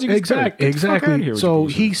 Technology gets better. Exactly. So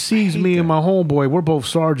he sees me and my homeboy. We're both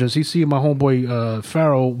sergeants. He sees my homeboy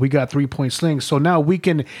Farrell. We got 3-point slings. So now we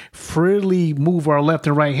can freely move our left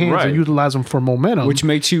and right hands and utilize them for momentum, which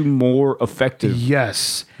makes you more effective.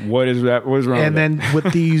 Yes. What is that? What is wrong? And with then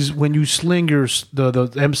with these, when you sling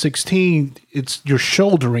the M16, you're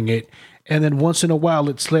shouldering it. And then once in a while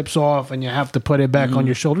it slips off and you have to put it back on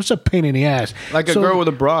your shoulder. It's a pain in the ass. Like a girl with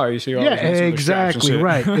a bra. You see all exactly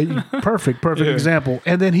right. Perfect example.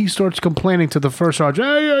 And then he starts complaining to the first sergeant,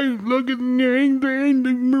 hey, look at the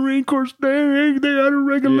Marine Corps, they out of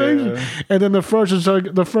regulation. Yeah. And then the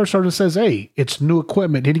first sergeant says, hey, it's new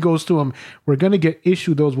equipment. And he goes to him, we're going to get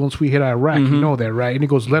issued those once we hit Iraq. You know that, right? And he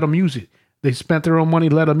goes, let them use it. They spent their own money,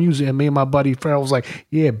 let them use it. And me and my buddy Farrell was like,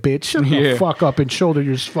 yeah, bitch, shut the fuck up and shoulder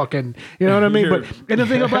your fucking, you know what I mean? And the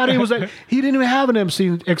thing about it was that he didn't even have an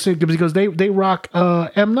M16 because they rock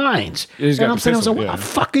M9s. And I'm saying, what the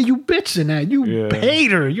fuck are you bitching at? You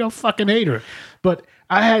hater. You're a fucking hater. But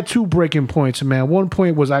I had 2 breaking points, man. One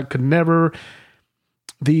point was I could never,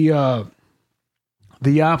 the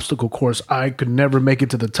obstacle course, I could never make it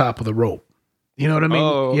to the top of the rope. You know what I mean?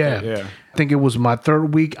 Oh, okay, yeah. I think it was my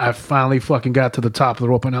 3rd week. I finally fucking got to the top of the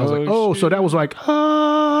rope, and I was like, oh, shit. So that was like,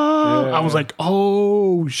 I was like,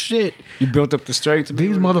 oh, shit. You built up the strength.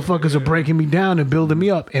 These motherfuckers are breaking me down and building me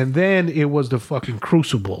up. And then it was the fucking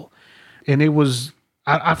crucible. And it was,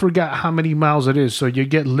 I forgot how many miles it is. So you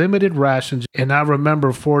get limited rations. And I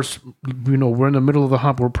remember, we're in the middle of the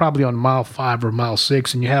hump. We're probably on mile 5 or mile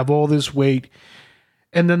 6, and you have all this weight.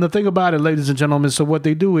 And then the thing about it, ladies and gentlemen, so what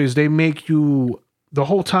they do is they make you, the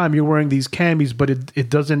whole time you're wearing these camis, but it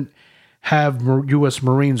doesn't have U.S.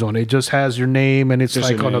 Marines on it. It just has your name, and it's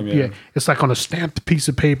just like it's like on a stamped piece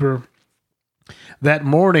of paper. That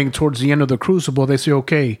morning, towards the end of the crucible, they say,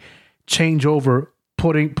 okay, change over,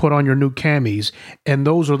 put on your new camis. And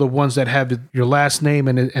those are the ones that have your last name,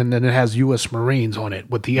 and then it has U.S. Marines on it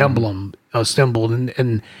with the emblem symbol.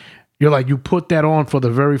 And you're like, you put that on for the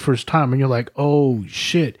very first time, and you're like, oh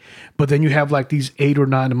shit! But then you have like these 8 or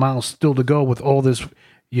 9 miles still to go with all this.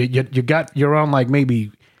 You're on like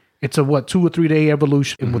maybe it's a 2 or 3 day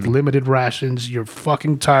evolution with limited rations. You're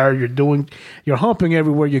fucking tired. You're humping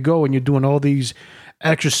everywhere you go, and you're doing all these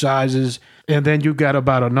exercises, and then you got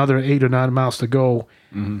about another 8 or 9 miles to go.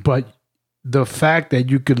 But the fact that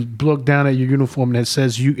you could look down at your uniform and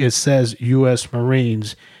it says U.S.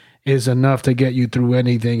 Marines is enough to get you through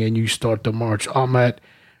anything, and you start the march. I'm at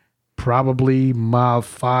probably mile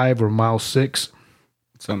 5 or mile 6.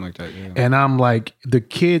 Something like that, yeah. And I'm like, the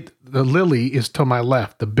Lily is to my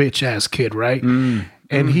left, the bitch ass kid, right?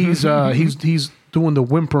 And he's doing the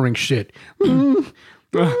whimpering shit. Yeah.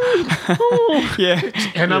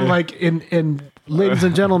 And I'm like, and ladies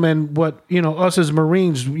and gentlemen, what, us as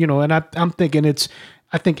Marines, and I'm thinking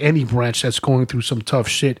I think any branch that's going through some tough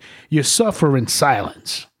shit, you suffer in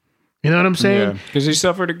silence. You know what I'm saying? Because you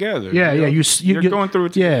suffer together. Yeah. You're going through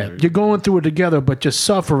it together. Yeah, you're going through it together, but you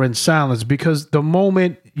suffer in silence because the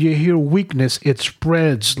moment you hear weakness, it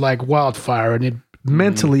spreads like wildfire, and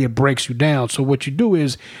mentally it breaks you down. So what you do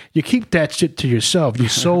is you keep that shit to yourself. Your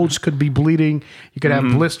soles could be bleeding. You could have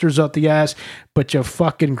blisters up the ass, but you're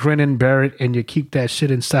fucking grin and bear it, and you keep that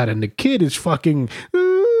shit inside. And the kid is fucking,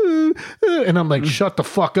 and I'm like, shut the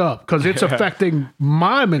fuck up, because it's affecting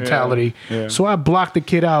my mentality. Yeah. So I blocked the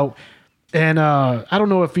kid out. And I don't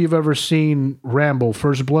know if you've ever seen Rambo: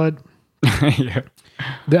 First Blood. Yeah.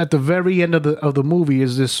 At the very end of the movie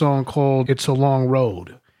is this song called "It's a Long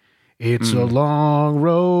Road." It's a long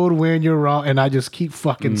road when you're on, and I just keep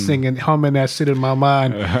fucking singing, humming that shit in my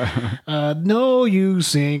mind. No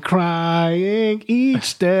use in crying. Each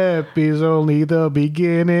step is only the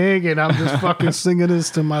beginning, and I'm just fucking singing this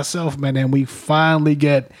to myself, man. And we finally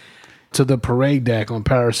get to the parade deck on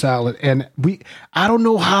Paris Island, and I don't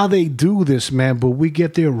know how they do this, man, but we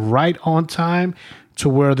get there right on time to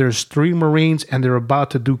where there's 3 Marines and they're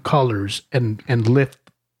about to do colors and lift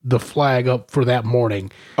the flag up for that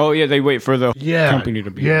morning. Oh yeah, they wait for the company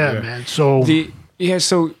to be there. Man. So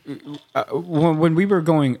when we were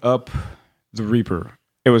going up the Reaper,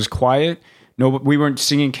 it was quiet. No, we weren't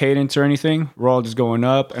singing cadence or anything. We're all just going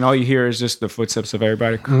up, and all you hear is just the footsteps of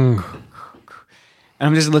everybody. And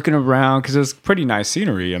I'm just looking around because it was pretty nice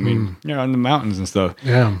scenery. I mean, in the mountains and stuff.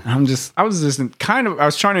 Yeah. And I was trying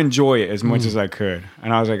to enjoy it as much as I could.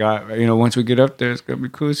 And I was like, once we get up there, it's gonna be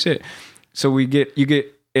cool as shit. So you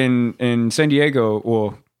get in San Diego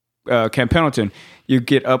or Camp Pendleton, you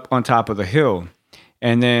get up on top of the hill,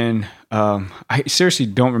 and then I seriously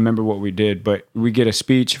don't remember what we did, but we get a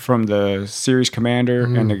speech from the series commander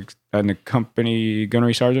and the company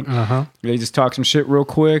gunnery sergeant. They just talk some shit real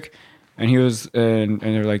quick. And he was, and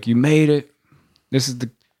they're like, "You made it. This is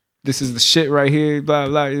the shit right here." Blah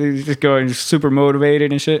blah. He's just going super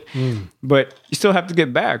motivated and shit. But you still have to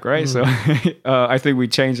get back, right? So I think we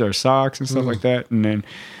changed our socks and stuff like that, and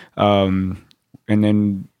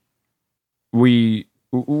then we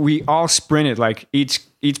all sprinted. Like each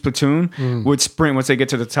platoon would sprint once they get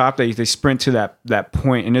to the top. They sprint to that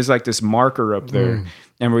point, and there's like this marker up there.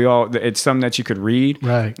 And it's something that you could read.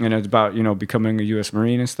 Right. And it's about, becoming a U.S.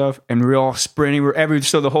 Marine and stuff. And we're all sprinting.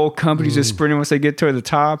 So the whole company's just sprinting once they get to the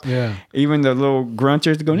top. Yeah. Even the little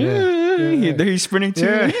grunters going, he's sprinting too.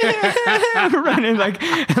 Yeah. Running like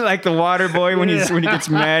the water boy when he gets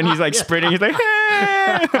mad, he's like sprinting. He's like,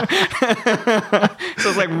 so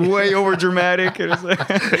it's like way over dramatic. And it's like,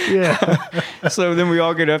 So then we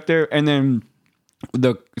all get up there, and then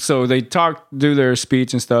so they do their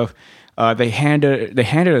speech and stuff. They handed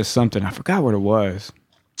us something. I forgot what it was.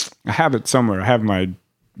 I have it somewhere. I have my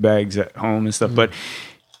bags at home and stuff. But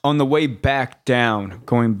on the way back down,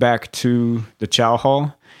 going back to the chow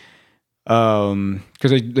hall,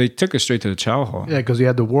 because they took us straight to the chow hall. Yeah, because they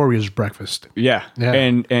had the Warriors breakfast. Yeah.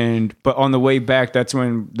 But on the way back, that's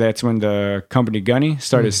when the company gunny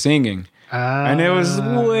started singing. And it was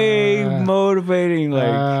way motivating.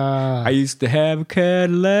 Like, I used to have a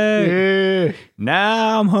Cadillac. Yeah.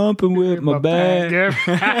 Now I'm humping with my bag.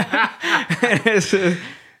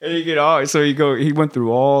 And you get all. So he went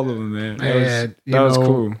through all of them, man. That was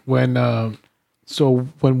cool.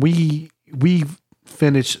 When we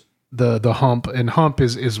finished the hump, and hump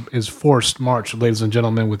is forced march, ladies and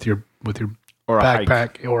gentlemen, with your or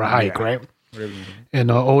backpack or a hike, right? And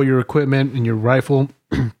all your equipment and your rifle.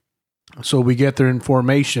 So we get there in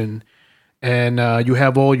formation, and you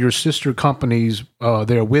have all your sister companies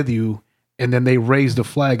there with you, and then they raise the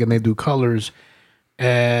flag and they do colors.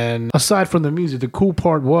 And aside from the music, the cool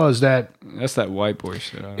part was that's that white boy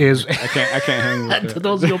shit. I can't hang with that.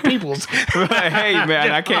 Those are your peoples. Right. Hey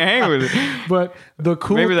man, I can't hang with it. But the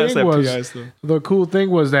cool thing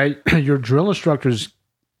was that your drill instructors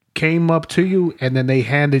came up to you, and then they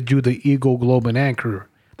handed you the Eagle Globe and Anchor.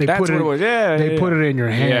 That's what it was. Yeah, they put it in your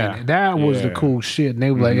hand. Yeah. That was the cool shit. And they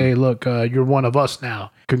were like, "Hey, look, you're one of us now.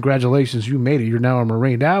 Congratulations, you made it. You're now a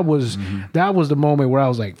Marine." That was the moment where I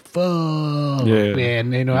was like, "Fuck,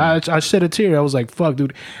 man." I shed a tear. I was like, "Fuck,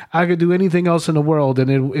 dude. I could do anything else in the world, and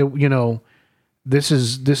this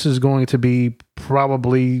is going to be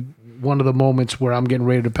probably one of the moments where I'm getting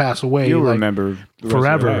ready to pass away. You'll remember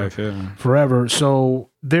forever, forever." So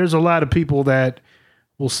there's a lot of people that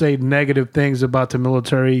will say negative things about the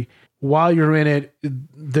military. While you're in it,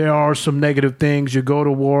 there are some negative things. You go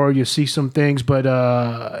to war, you see some things, but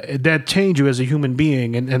that change you as a human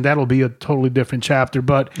being, and that'll be a totally different chapter.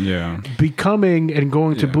 But becoming and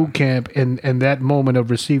going to boot camp and that moment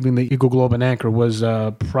of receiving the Eagle Globe and Anchor was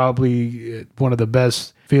probably one of the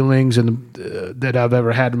best feelings that I've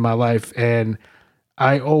ever had in my life. And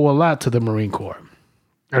I owe a lot to the Marine Corps.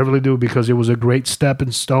 I really do, because it was a great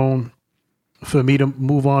stepping stone for me to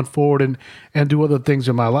move on forward and do other things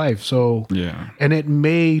in my life. So, and it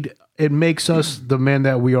made it makes us the men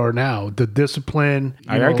that we are now. The discipline.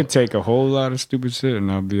 I could take a whole lot of stupid shit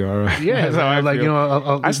and I'll be all right. Yeah, That's how I like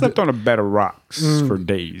feel. I slept on a bed of rocks for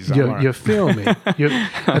days. You feel me?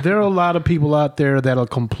 There are a lot of people out there that'll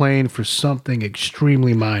complain for something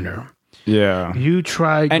extremely minor. Yeah. You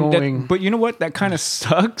try going... but you know what? That kind of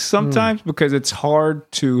sucks sometimes because it's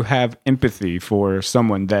hard to have empathy for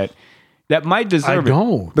someone that might deserve it. I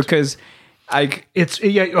don't. Because... okay, I see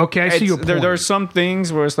your point. There are some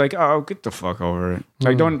things where it's like, oh, get the fuck over it.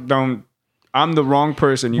 Like, don't. I'm the wrong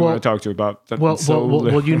person you want to talk to about that. Well,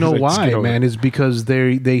 you know why, man? Is because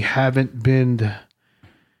they haven't been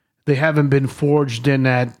forged in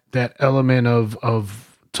that element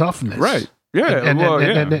of toughness, right? Yeah,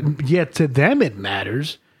 and yet to them it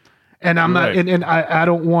matters. And I'm not, and I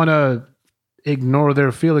don't want to ignore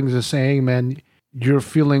their feelings and saying, man, your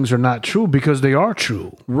feelings are not true because they are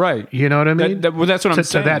true. Right. You know what I mean? Well, that's what I'm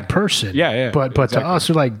saying. To that person. Yeah. But exactly. To us,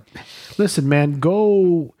 we're like, listen, man,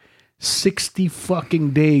 go 60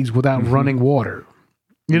 fucking days without running water.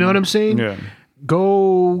 You know what I'm saying? Yeah.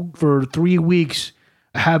 Go for 3 weeks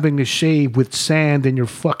having to shave with sand in your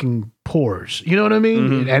fucking pores. You know what I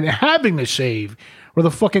mean? And having to shave. Or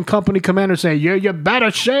the fucking company commander saying, yeah, you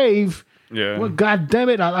better shave. Yeah. Well, God damn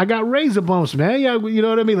it, I got razor bumps, man. Yeah, you know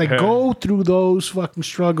what I mean? Like, go through those fucking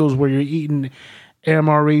struggles where you're eating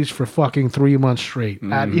MREs for fucking 3 months straight. You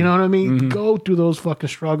know what I mean? Go through those fucking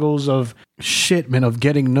struggles of shit, man, of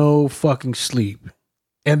getting no fucking sleep.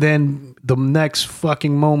 And then the next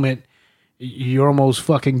fucking moment, you're almost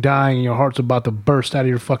fucking dying and your heart's about to burst out of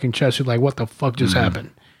your fucking chest. You're like, what the fuck just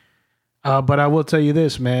happened? But I will tell you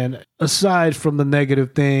this, man. Aside from the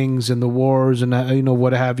negative things and the wars and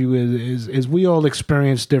what have you, is we all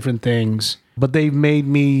experience different things. But they've made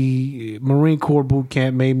me, Marine Corps boot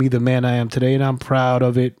camp made me the man I am today, and I'm proud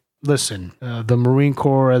of it. Listen, the Marine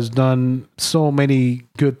Corps has done so many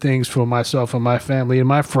good things for myself and my family and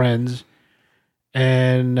my friends.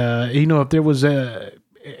 And if there was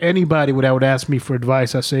anybody that would ask me for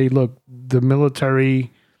advice, I say, look, the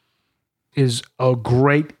military is a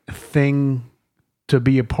great thing to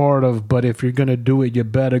be a part of, but if you're going to do it, you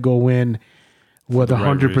better go in with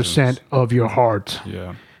 100% of your heart.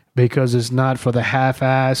 Yeah. Because it's not for the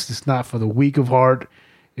half-assed, it's not for the weak of heart.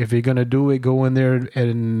 If you're going to do it, go in there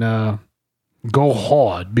and go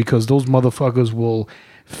hard, because those motherfuckers will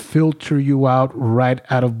filter you out right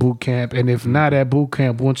out of boot camp. And if not at boot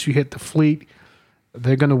camp, once you hit the fleet,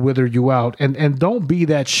 they're going to wither you out. And don't be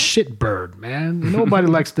that shit bird, man. Nobody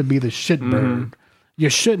likes to be the shit bird. You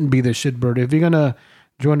shouldn't be the shit bird. If you're going to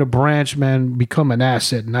join the branch, man, become an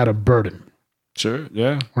asset, not a burden. Sure,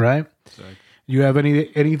 yeah. Right? Exactly. You have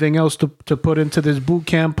anything else to put into this boot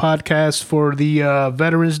camp podcast for the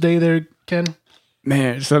Veterans Day there, Ken?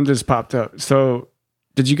 Man, something just popped up. So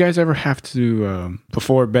did you guys ever have to,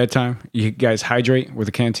 before bedtime, you guys hydrate with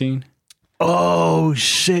a canteen? Oh,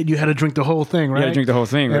 shit. You had to drink the whole thing, right? You had to drink the whole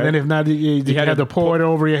thing, right? And then if not, you had to pour it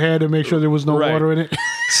over your head and make sure there was no water in it.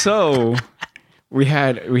 So we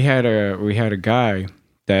had a guy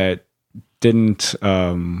that didn't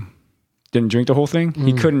drink the whole thing.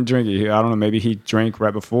 He couldn't drink it. I don't know, maybe he drank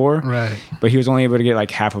right before. Right. But he was only able to get like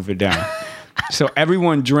half of it down. So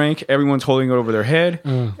everyone drank, everyone's holding it over their head,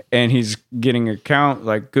 and he's getting a count,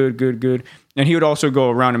 like good. And he would also go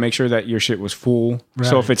around and make sure that your shit was full. Right.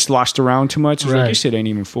 So if it sloshed around too much, it's like, your shit ain't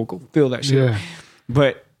even full. Go fill that shit. Yeah.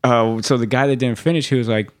 But so the guy that didn't finish, he was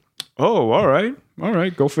like, oh, all right,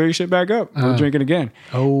 go fill your shit back up. We're drinking again.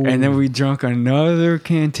 Oh. And then we drunk another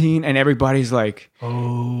canteen, and everybody's like,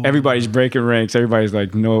 everybody's breaking ranks. Everybody's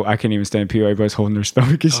like, no, I can't even stand PO. Everybody's holding their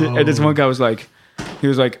stomach and shit. And this one guy was like,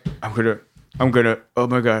 I'm gonna, oh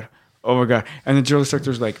my God. And the drill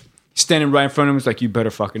instructor's like, standing right in front of him, is like, you better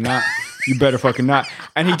fucking not.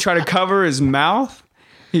 And he tried to cover his mouth.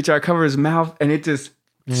 And it just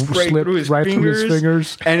sprayed through his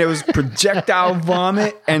fingers. And it was projectile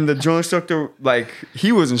vomit. And the drill instructor, like,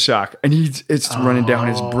 he was in shock. And it's running down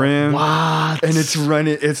his brim. What? And it's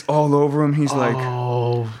all over him. He's like,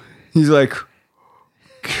 the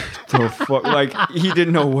fuck? Like, he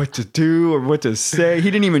didn't know what to do or what to say. He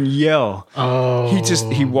didn't even yell.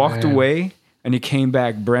 He walked away. And he came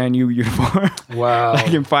back brand new uniform. Wow!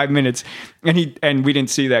 Like in 5 minutes, and we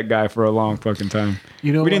didn't see that guy for a long fucking time.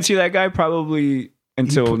 We didn't see that guy probably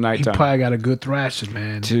until nighttime. He probably got a good thrashing,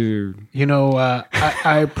 man. Dude,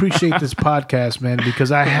 I appreciate this podcast, man,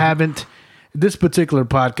 because I haven't this particular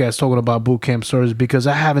podcast talking about boot camp stories because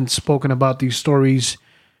I haven't spoken about these stories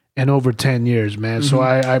in over 10 years, man. So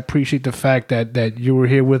I appreciate the fact that you were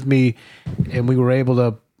here with me, and we were able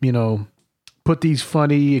to put these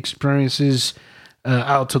funny experiences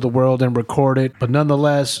out to the world and record it. But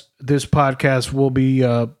nonetheless, this podcast will be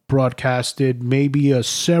broadcasted maybe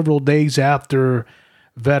several days after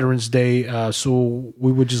Veterans Day. So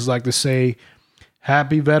we would just like to say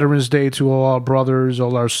happy Veterans Day to all our brothers,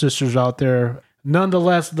 all our sisters out there.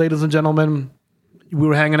 Nonetheless, ladies and gentlemen, we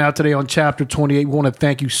were hanging out today on Chapter 28. We want to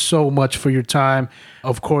thank you so much for your time.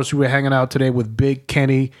 Of course, we were hanging out today with Big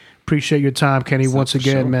Kenny. Appreciate your time, Kenny, once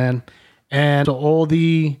again, man. And to all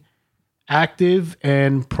the active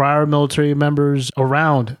and prior military members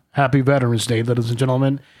around, happy Veterans Day, ladies and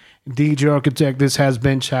gentlemen. DJ Architect, this has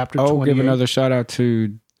been Chapter 28. Give another shout out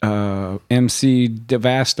to MC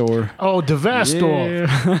Devastor. Oh, Devastor.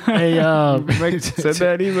 Yeah. Hey, send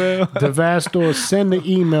that email. Devastor, send the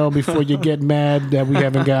email before you get mad that we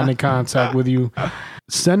haven't gotten in contact with you.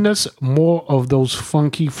 Send us more of those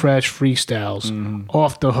funky, fresh freestyles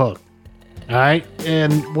off the hook. All right.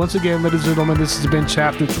 And once again, ladies and gentlemen, this has been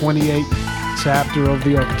Chapter 28, Chapter of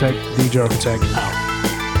the Architect, DJ Architect out.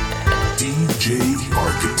 DJ